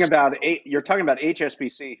talking about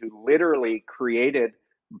HSBC, who literally created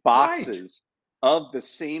boxes of the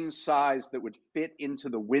same size that would fit into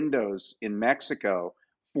the windows in Mexico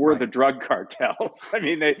for the drug cartels. I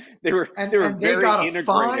mean, they were very got a integrated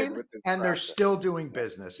fine, with this and they're still doing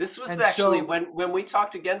business. This was actually when we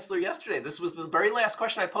talked to Gensler yesterday. This was the very last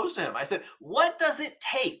question I posed to him. I said, "What does it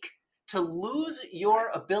take to lose your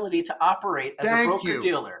ability to operate as a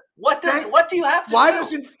broker-dealer? What do you have to do?" Why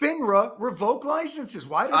doesn't FINRA revoke licenses?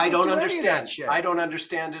 Why doesn't I don't understand. I don't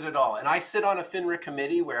understand it at all. And I sit on a FINRA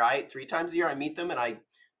committee where 3 times a year I meet them and I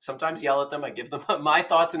sometimes yell at them. I give them my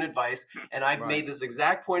thoughts and advice. And I made this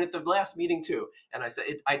exact point at the last meeting too. And I said,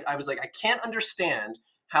 I was like, I can't understand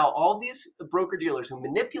how all these broker dealers who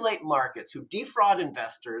manipulate markets, who defraud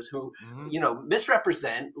investors, who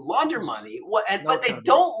misrepresent, launder money, but they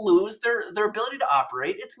don't lose their ability to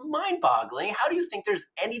operate. It's mind-boggling. How do you think there's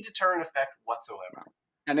any deterrent effect whatsoever?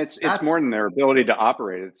 And it's more than their ability to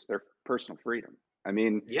operate; it's their personal freedom. I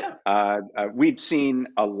mean, we've seen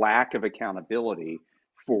a lack of accountability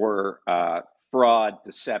for fraud,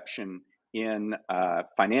 deception in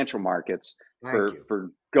financial markets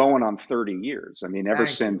for going on 30 years. I mean, ever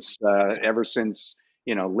since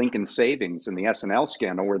Lincoln Savings and the S&L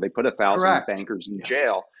scandal, where they put 1,000 bankers in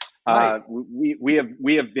jail,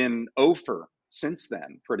 we have been over since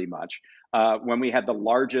then, pretty much. When we had the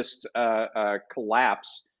largest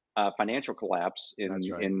financial collapse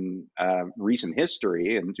in recent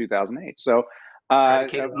history in 2008. So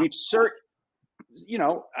we've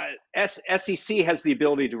SEC has the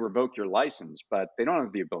ability to revoke your license, but they don't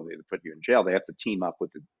have the ability to put you in jail. They have to team up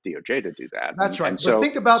with the DOJ to do that. That's right. And so, but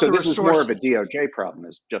think about the this resources. is more of a DOJ problem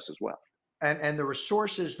just as well. And the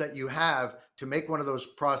resources that you have to make one of those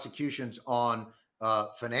prosecutions on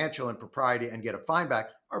financial impropriety and get a fine back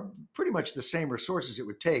are pretty much the same resources it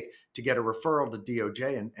would take to get a referral to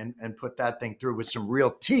DOJ and put that thing through with some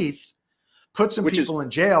real teeth. Put some people in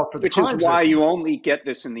jail for the crimes. Which is why you only get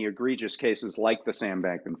this in the egregious cases like the Sam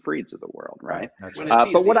Bankman-Frieds of the world, right? That's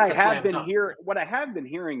right. But what I have been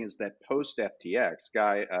hearing is that post FTX,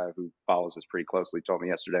 guy who follows us pretty closely told me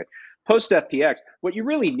yesterday, post FTX, what you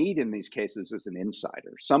really need in these cases is an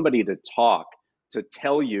insider, somebody to talk to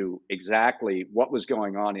tell you exactly what was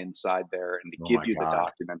going on inside there and to give you the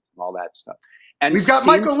documents and all that stuff. And we've got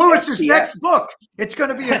Michael Lewis's FTX, next book. It's going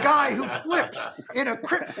to be a guy who flips in a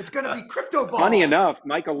it's going to be crypto ball. Funny enough,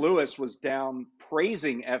 Michael Lewis was down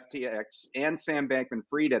praising FTX and Sam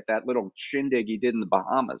Bankman-Fried at that little shindig he did in the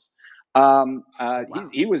Bahamas. Wow.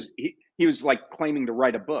 He was like claiming to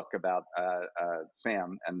write a book about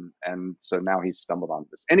Sam, and so now he's stumbled onto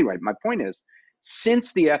this. Anyway, my point is,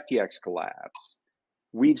 since the FTX collapse,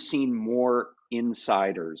 we've seen more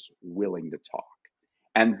insiders willing to talk.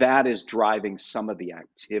 And that is driving some of the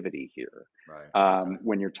activity here, right.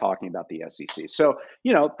 When you're talking about the SEC. So,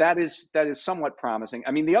 that is somewhat promising.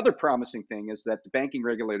 I mean, the other promising thing is that the banking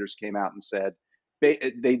regulators came out and said,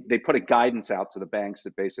 they put a guidance out to the banks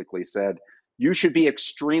that basically said, you should be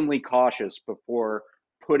extremely cautious before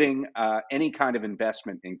putting any kind of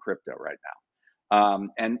investment in crypto right now.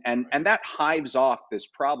 And that hives off this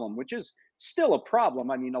problem, which is still a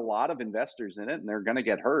problem. I mean, a lot of investors in it, and they're going to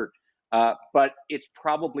get hurt. But it's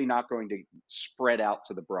probably not going to spread out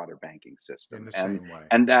to the broader banking system in the same way.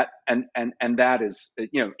 And that is,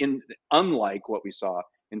 unlike what we saw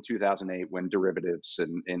in 2008 when derivatives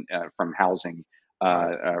and from housing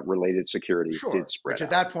related securities did spread which out.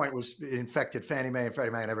 At that point was infected Fannie Mae and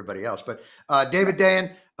Freddie Mac and everybody else. But David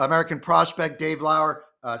Dayen, American Prospect, Dave Lauer,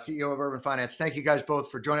 CEO of Urvin Finance. Thank you guys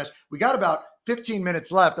both for joining us. We got about 15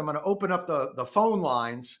 minutes left. I'm going to open up the phone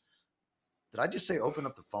lines. Did I just say open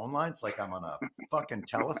up the phone lines like I'm on a fucking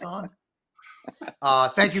telethon?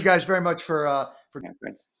 Thank you guys very much for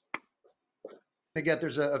again,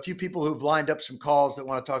 there's a few people who've lined up some calls that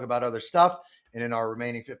want to talk about other stuff. And in our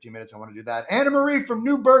remaining 15 minutes, I want to do that. Anna Marie from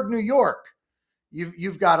Newburgh, New York.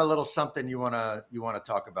 You've got a little something you want to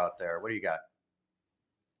talk about there. What do you got?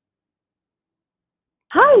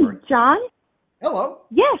 Hi, John. Hello.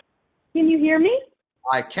 Yes. Can you hear me?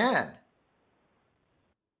 I can.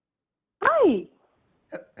 Hi.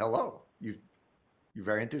 Hello. You're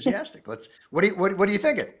very enthusiastic. What are you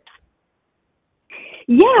thinking?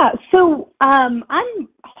 Yeah. So I'm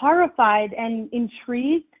horrified and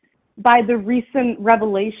intrigued by the recent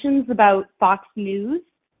revelations about Fox News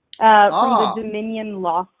from the Dominion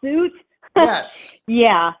lawsuit. Yes.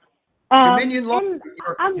 Yeah. Dominion lawsuit.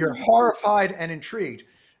 You're horrified and intrigued.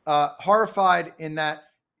 Horrified in that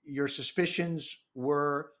your suspicions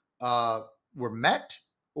were met,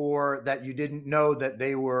 or that you didn't know that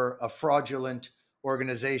they were a fraudulent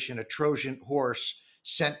organization, a Trojan horse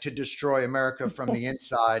sent to destroy America from the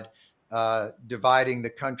inside, dividing the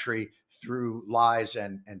country through lies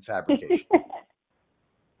and fabrication.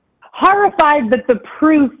 Horrified that the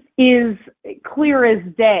proof is clear as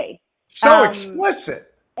day. So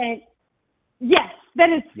explicit. And yes, that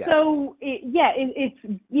is so, it's,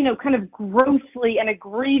 kind of grossly and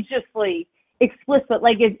egregiously explicit.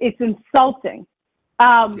 Like it's insulting.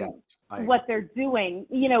 What they're doing,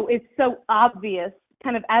 it's so obvious,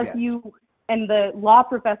 kind of as you and the law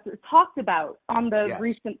professor talked about on the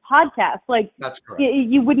recent podcast. Like, that's correct.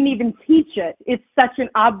 You wouldn't even teach it. It's such an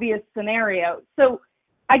obvious scenario. So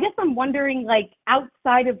I guess I'm wondering, like,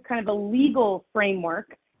 outside of kind of a legal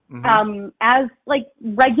framework, as like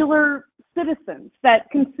regular citizens that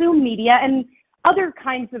consume media and other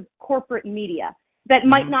kinds of corporate media that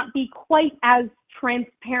might not be quite as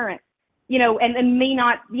transparent, and may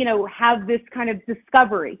not, have this kind of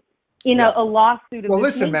discovery in a lawsuit of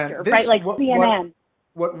this nature, right? Like CNN.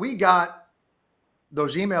 What we got,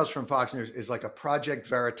 those emails from Fox News, is like a Project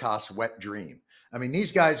Veritas wet dream. I mean,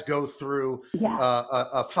 these guys go through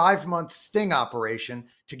a 5-month sting operation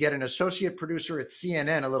to get an associate producer at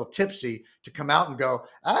CNN, a little tipsy, to come out and go,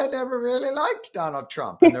 I never really liked Donald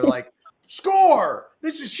Trump. And they're like, score,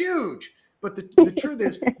 this is huge. But the truth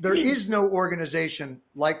is, there is no organization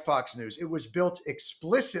like Fox News. It was built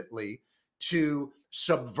explicitly to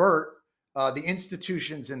subvert the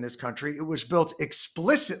institutions in this country. It was built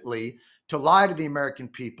explicitly to lie to the American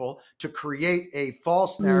people, to create a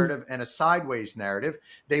false narrative and a sideways narrative.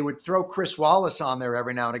 They would throw Chris Wallace on there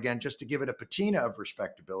every now and again just to give it a patina of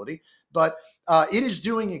respectability. But it is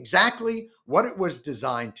doing exactly what it was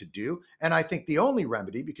designed to do. And I think the only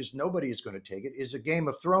remedy, because nobody is going to take it, is a Game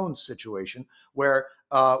of Thrones situation where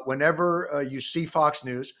whenever you see Fox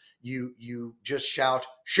News, you just shout,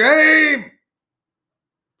 shame,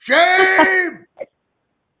 shame.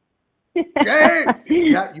 Shame.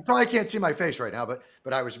 Yeah, you probably can't see my face right now,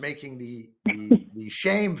 but I was making the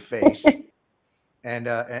shame face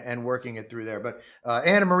and working it through there. But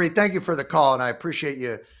Anna Marie, thank you for the call, and I appreciate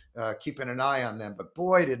you keeping an eye on them. But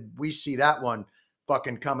boy, did we see that one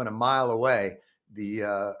fucking coming a mile away,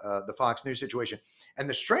 the Fox News situation. And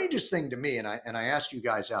the strangest thing to me, and I ask you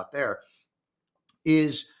guys out there,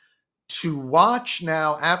 is to watch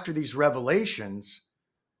now after these revelations,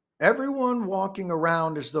 everyone walking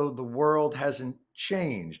around as though the world hasn't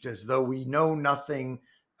changed, as though we know nothing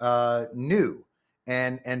new,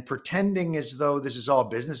 and pretending as though this is all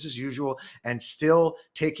business as usual, and still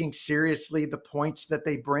taking seriously the points that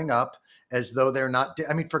they bring up as though they're not.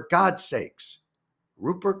 I mean, for God's sakes,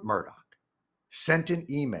 Rupert Murdoch sent an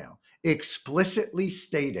email explicitly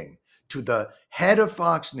stating to the head of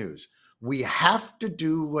Fox News, we have to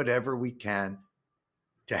do whatever we can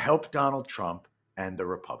to help Donald Trump and the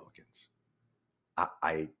Republicans.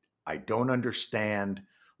 I don't understand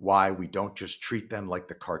why we don't just treat them like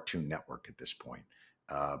the Cartoon Network at this point.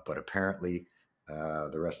 But apparently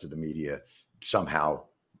the rest of the media somehow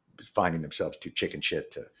finding themselves too chicken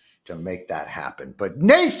shit to make that happen. But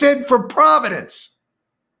Nathan from Providence,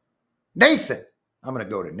 Nathan, I'm going to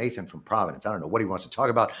go to Nathan from Providence. I don't know what he wants to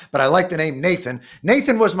talk about, but I like the name Nathan.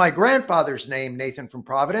 Nathan was my grandfather's name, Nathan from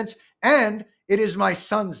Providence, and it is my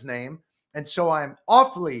son's name. And so I'm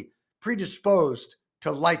awfully predisposed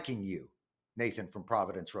to liking you, Nathan from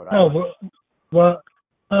Providence, Rhode Island. Well,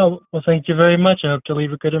 thank you very much. I hope to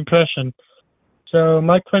leave a good impression. So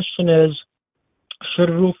my question is,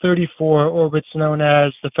 should Rule 34, or what's known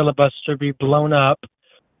as the filibuster, be blown up?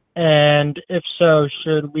 And if so,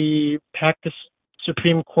 should we pack the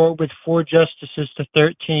Supreme Court with 4 justices to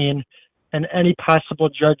 13 and any possible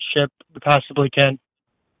judgeship we possibly can?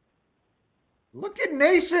 Look at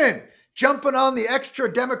Nathan jumping on the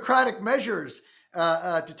extra democratic measures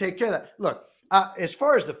to take care of that. Look, as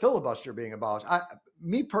far as the filibuster being abolished,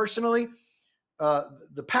 me personally,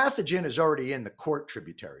 the pathogen is already in the court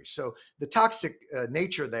tributary. So the toxic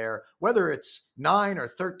nature there, whether it's 9 or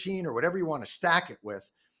 13 or whatever you want to stack it with,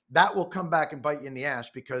 that will come back and bite you in the ass,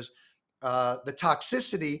 because the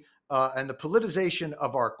toxicity and the politicization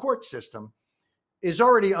of our court system is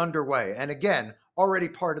already underway. And again, already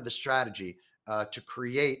part of the strategy to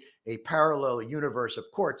create a parallel universe of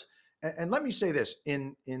courts. And let me say this,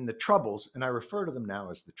 in the Troubles, and I refer to them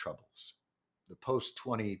now as the Troubles, the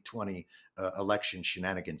post-2020 election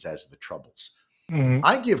shenanigans as the Troubles. Mm-hmm.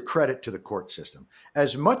 I give credit to the court system.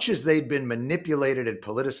 As much as they'd been manipulated and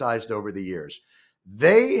politicized over the years,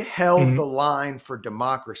 they held mm-hmm. the line for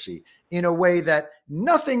democracy in a way that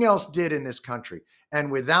nothing else did in this country.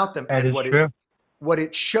 And without them, that and is what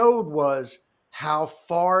it showed was how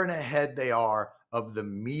far and ahead they are of the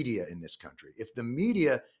media in this country. If the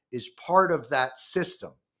media is part of that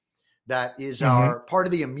system, that is mm-hmm. our part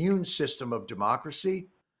of the immune system of democracy,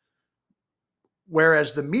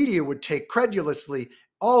 whereas the media would take credulously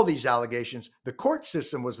all these allegations, the court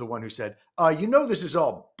system was the one who said, this is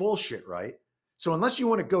all bullshit, right? So unless you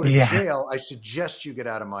want to go to jail, I suggest you get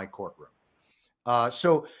out of my courtroom.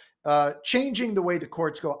 So changing the way the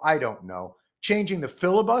courts go, I don't know. Changing the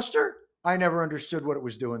filibuster, I never understood what it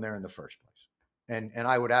was doing there in the first place. And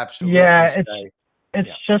I would absolutely say... It's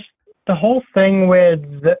just the whole thing with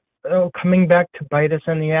coming back to bite us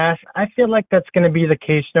in the ass. I feel like that's going to be the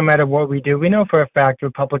case no matter what we do. We know for a fact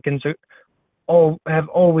Republicans have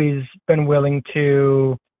always been willing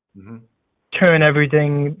to... Mm-hmm. turn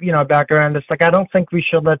everything, back around us. Like, I don't think we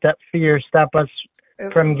should let that fear stop us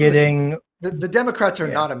from getting... The Democrats are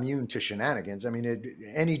not immune to shenanigans. I mean,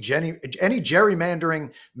 any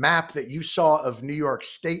gerrymandering map that you saw of New York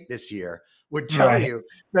State this year would tell you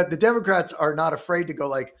that the Democrats are not afraid to go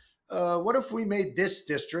like, what if we made this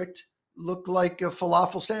district look like a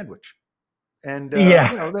falafel sandwich? And,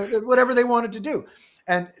 whatever they wanted to do.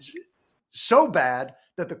 And so bad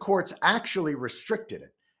that the courts actually restricted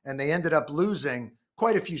it. And they ended up losing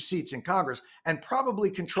quite a few seats in Congress and probably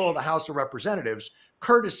control the House of Representatives,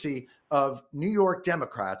 courtesy of New York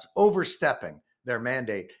Democrats overstepping their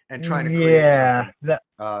mandate and trying to create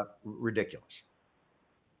something ridiculous.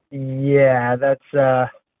 Yeah, that's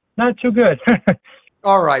not too good.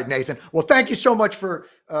 All right, Nathan. Well, thank you so much for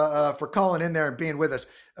calling in there and being with us.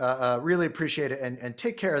 Really appreciate it. And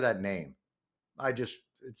take care of that name. It's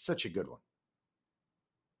such a good one.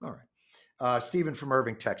 All right. Stephen from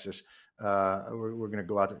Irving, Texas. We're going to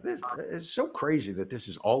go out there. It's so crazy that this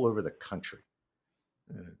is all over the country.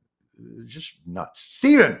 Just nuts.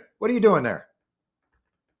 Stephen, what are you doing there?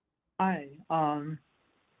 Hi. Hi,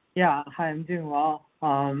 I'm doing well.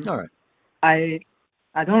 All right.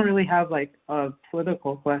 I don't really have like a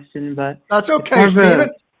political question, but that's okay, Stephen.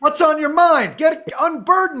 What's on your mind?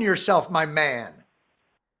 Unburden yourself, my man.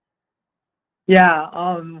 Yeah.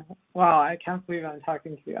 Wow. I can't believe I'm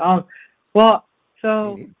talking to you. Well,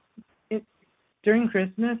 so during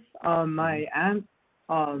Christmas, my aunt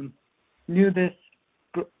knew this.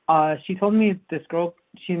 She told me this girl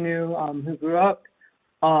she knew who grew up,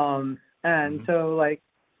 and so like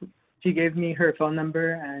she gave me her phone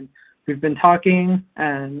number, and we've been talking,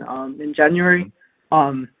 and in January,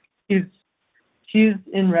 she's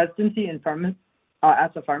in residency in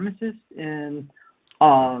as a pharmacist in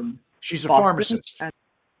she's a Boston, pharmacist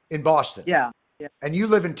in Boston. Yeah. And you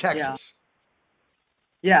live in Texas.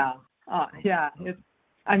 Yeah. It's,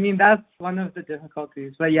 I mean, that's one of the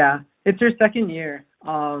difficulties, but yeah, it's her second year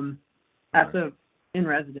in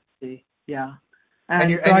residency. Yeah.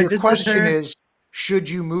 And your question is, should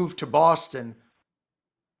you move to Boston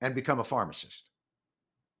and become a pharmacist?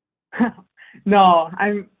 No,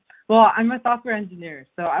 I'm a software engineer,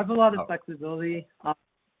 so I have a lot of flexibility,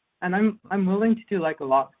 and I'm willing to do like a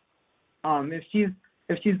lot, if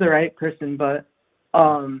she's the right person. But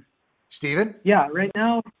Steven? Yeah, right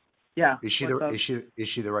now, yeah. Is she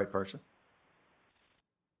the right person?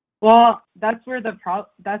 Well, that's why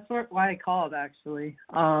I called, actually.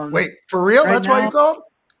 Wait, for real? Right That's why you called?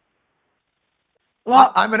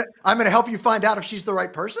 Well, I'm gonna help you find out if she's the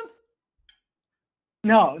right person.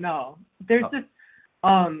 No. There's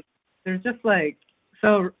just like,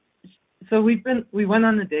 so we went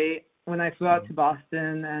on a date when I flew out to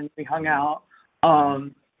Boston, and we hung out.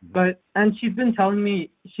 And she's been telling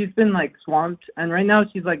me she's been like swamped, and right now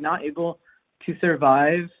she's like not able to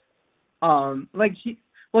survive.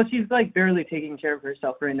 She's like barely taking care of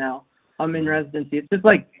herself right now. In residency. It's just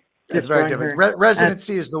like it's very different.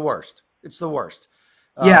 Residency is the worst. It's the worst.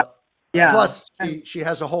 Yeah. Plus, she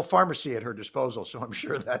has a whole pharmacy at her disposal, so I'm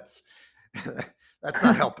sure that's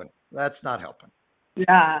not helping. That's not helping.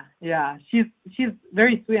 Yeah. She's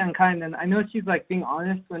very sweet and kind, and I know she's like being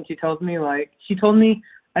honest when she tells me, like, she told me,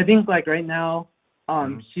 I think like right now,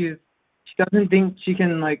 she doesn't think she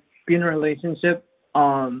can like be in a relationship,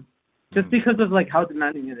 just because of like how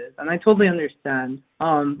demanding it is, and I totally understand.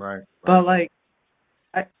 Right. But like,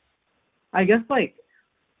 I guess like,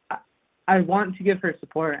 I want to give her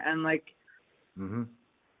support, and like,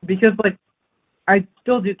 because like, I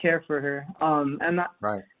still do care for her, and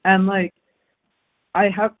like, I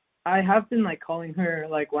have been like calling her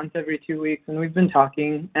like once every 2 weeks, and we've been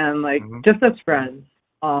talking, and like just as friends.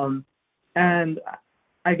 And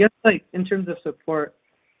I guess like in terms of support,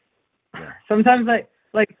 sometimes I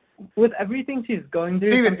like with everything she's going through.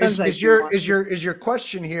 Steven, is your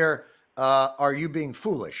question here? Are you being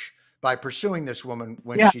foolish by pursuing this woman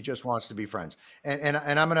when she just wants to be friends? And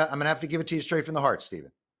I'm gonna have to give it to you straight from the heart,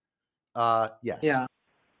 Steven. Yes. Yeah.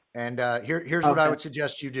 And here's what I would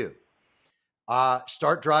suggest you do.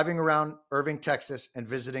 Start driving around Irving, Texas, and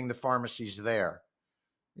visiting the pharmacies there.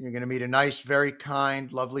 You're going to meet a nice, very kind,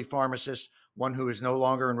 lovely pharmacist, one who is no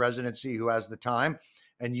longer in residency, who has the time,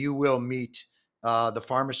 and you will meet the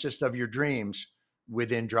pharmacist of your dreams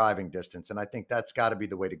within driving distance. And I think that's got to be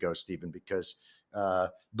the way to go, Stephen, because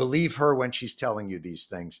believe her when she's telling you these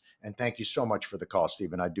things. And thank you so much for the call,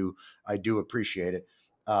 Stephen. I do appreciate it.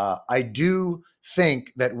 I do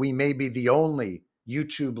think that we may be the only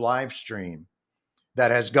YouTube live stream that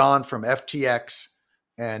has gone from FTX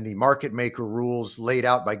and the market maker rules laid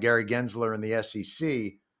out by Gary Gensler and the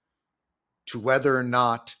SEC to whether or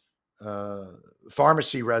not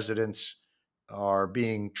pharmacy residents are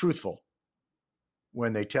being truthful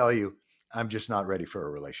when they tell you, I'm just not ready for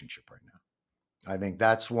a relationship right now. I think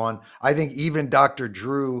that's one. I think even Dr.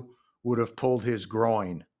 Drew would have pulled his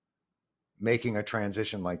groin making a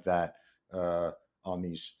transition like that on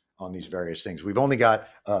these various things. We've only got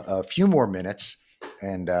a few more minutes.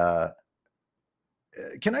 And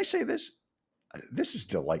can I say this? This is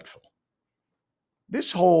delightful.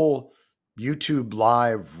 This whole YouTube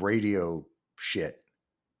live radio shit,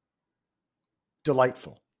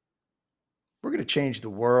 delightful. We're going to change the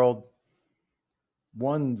world.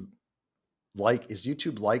 One like, is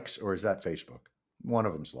YouTube likes or is that Facebook? One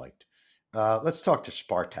of them's liked. Let's talk to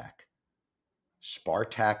Spartak.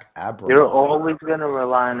 Spartak Abramoff. You're always going to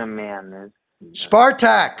rely on a man.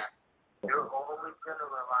 Spartak!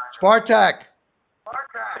 Spartak.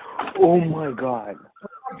 Oh my God.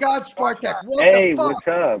 Oh my God, Spartak. What hey, the fuck? What's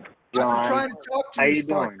up, John? I've been trying to talk to How you, Spartak.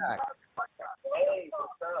 Doing?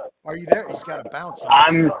 Are you there? He's got to bounce.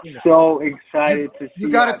 I'm so excited to see you. You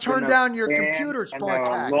got to turn down your computer, Spartak.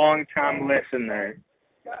 I'm a long-time listener.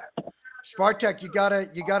 Spartak, you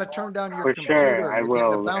gotta turn down your computer. Sure, I You're will.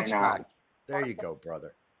 getting a bounce right back. There you go,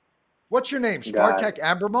 brother. What's your name? Spartak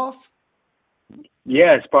Abramoff?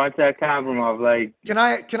 Yeah, Spartak Abramoff. Like, can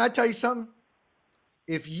I tell you something?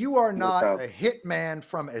 If you are not a hitman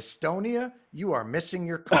from Estonia, you are missing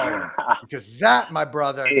your calling. Because that, my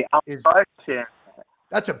brother, is Russian.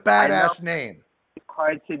 That's a badass name. It's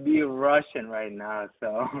hard to be Russian right now,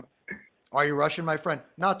 so. Are you Russian, my friend?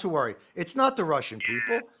 Not to worry. It's not the Russian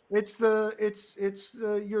people. It's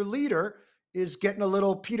your leader is getting a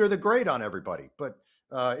little Peter the Great on everybody. But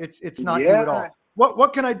It's not you at all.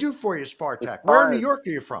 What can I do for you, Spartak? Where in New York are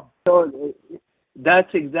you from? So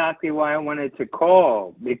that's exactly why I wanted to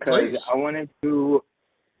call, because Please. I wanted to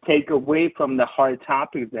take away from the hard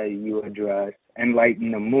topics that you address and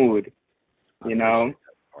lighten the mood, you know,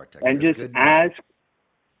 and just ask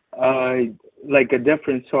like a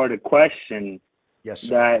different sort of question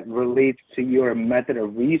that relates to your method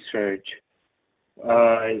of research.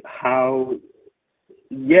 In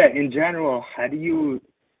general, how do you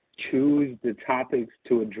choose the topics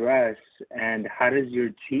to address, and how does your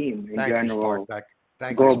team in general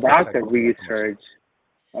go about the research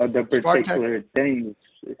of the particular things?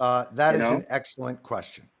 That is an excellent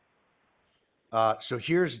question. So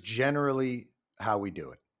here's generally how we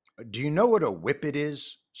do it. Do you know what a whippet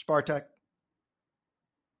is, Spartak?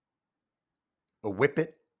 A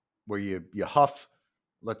whippet, where you huff,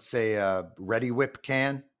 let's say a Ready Whip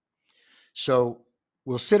can. So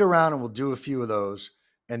we'll sit around and we'll do a few of those.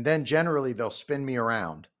 And then generally they'll spin me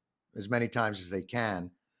around as many times as they can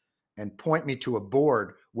and point me to a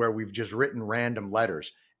board where we've just written random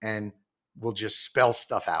letters, and we'll just spell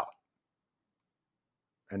stuff out.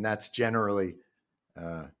 And that's generally,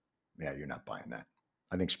 you're not buying that.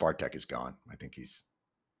 I think Spartak is gone. I think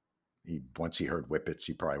once he heard whippets,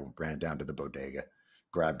 he probably ran down to the bodega,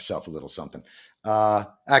 grabbed himself a little something.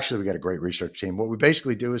 Actually, we got a great research team. What we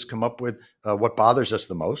basically do is come up with what bothers us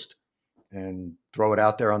the most and throw it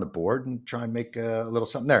out there on the board and try and make a little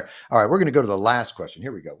something there. All right, we're going to go to the last question.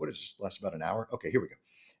 Here we go. What is this? Last about an hour? Okay, here we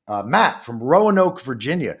go. Matt from Roanoke,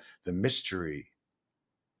 Virginia. The mystery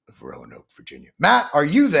of Roanoke, Virginia. Matt, are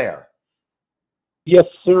you there? Yes,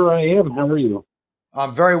 sir, I am. How are you?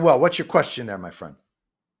 I'm very well. What's your question there, my friend?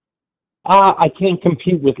 I can't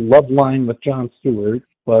compete with Loveline with Jon Stewart,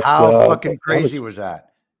 but how fucking crazy was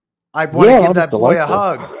that? I want to give that boy a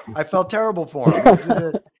hug. I felt terrible for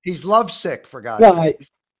him. He's lovesick, for God's sake.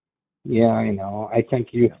 I know. I think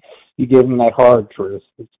you gave him that hard truth.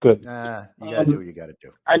 It's good. You got to do what you got to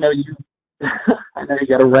do. I know you. I know you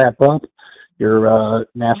got to wrap up. You're a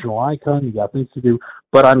national icon. You got things to do,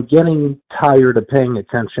 but I'm getting tired of paying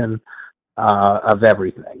attention of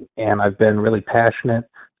everything, and I've been really passionate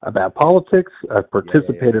about politics. I've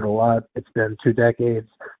participated a lot. It's been 2 decades,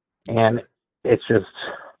 and it's just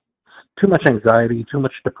too much anxiety, too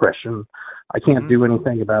much depression. I can't do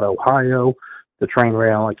anything about Ohio, the train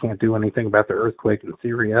rail. I can't do anything about the earthquake in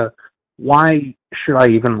Syria. Why should I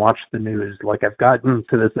even watch the news? Like, I've gotten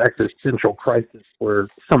to this existential crisis where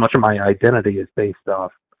so much of my identity is based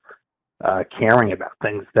off caring about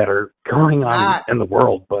things that are going on in the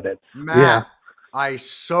world. But it's I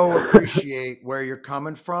so appreciate where you're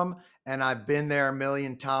coming from, and I've been there a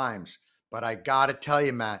million times. But I got to tell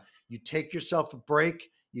you, Matt, you take yourself a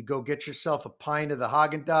break. You go get yourself a pint of the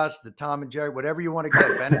Haagen-Dazs, the Tom and Jerry, whatever you want to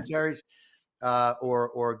get, Ben and Jerry's,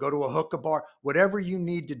 or go to a hookah bar, whatever you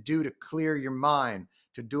need to do to clear your mind,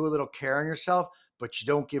 to do a little care on yourself. But you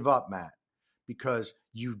don't give up, Matt, because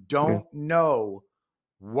you don't know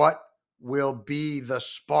what will be the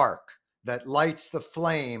spark that lights the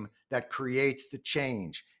flame that creates the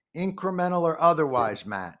change, incremental or otherwise,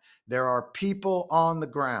 Matt. There are people on the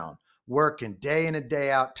ground working day in and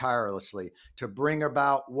day out tirelessly to bring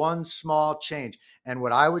about one small change. And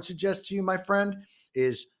what I would suggest to you, my friend,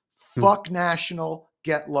 is fuck national,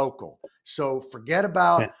 get local. So forget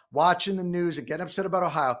about watching the news and getting upset about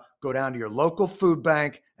Ohio. Go down to your local food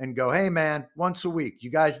bank and go, hey, man, once a week,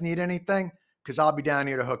 you guys need anything? Because I'll be down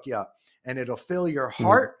here to hook you up. And it'll fill your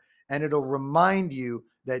heart, and it'll remind you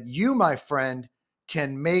that you, my friend,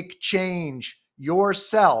 can make change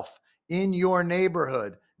yourself in your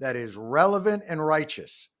neighborhood that is relevant and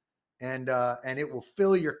righteous. And it will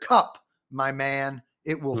fill your cup, my man.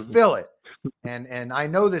 It will fill it. And I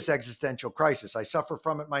know this existential crisis. I suffer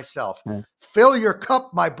from it myself. Fill your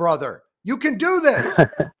cup, my brother. You can do this.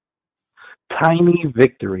 Tiny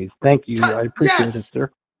victories. Thank you. I appreciate it,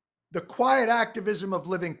 sir. The quiet activism of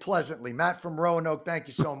living pleasantly. Matt from Roanoke, thank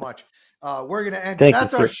you so much. We're going to end it.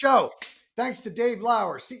 That's our show. Thanks to Dave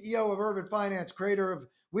Lauer, CEO of Urvin Finance, creator of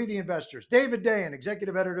We the Investors. David Dayen,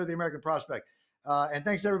 executive editor of the American Prospect. And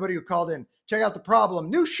thanks to everybody who called in. Check out The Problem.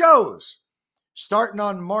 New shows starting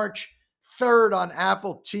on March 3rd on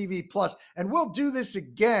Apple TV Plus. And we'll do this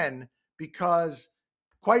again because,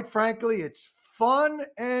 quite frankly, it's fun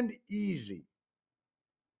and easy.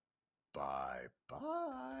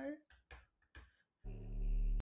 Bye-bye.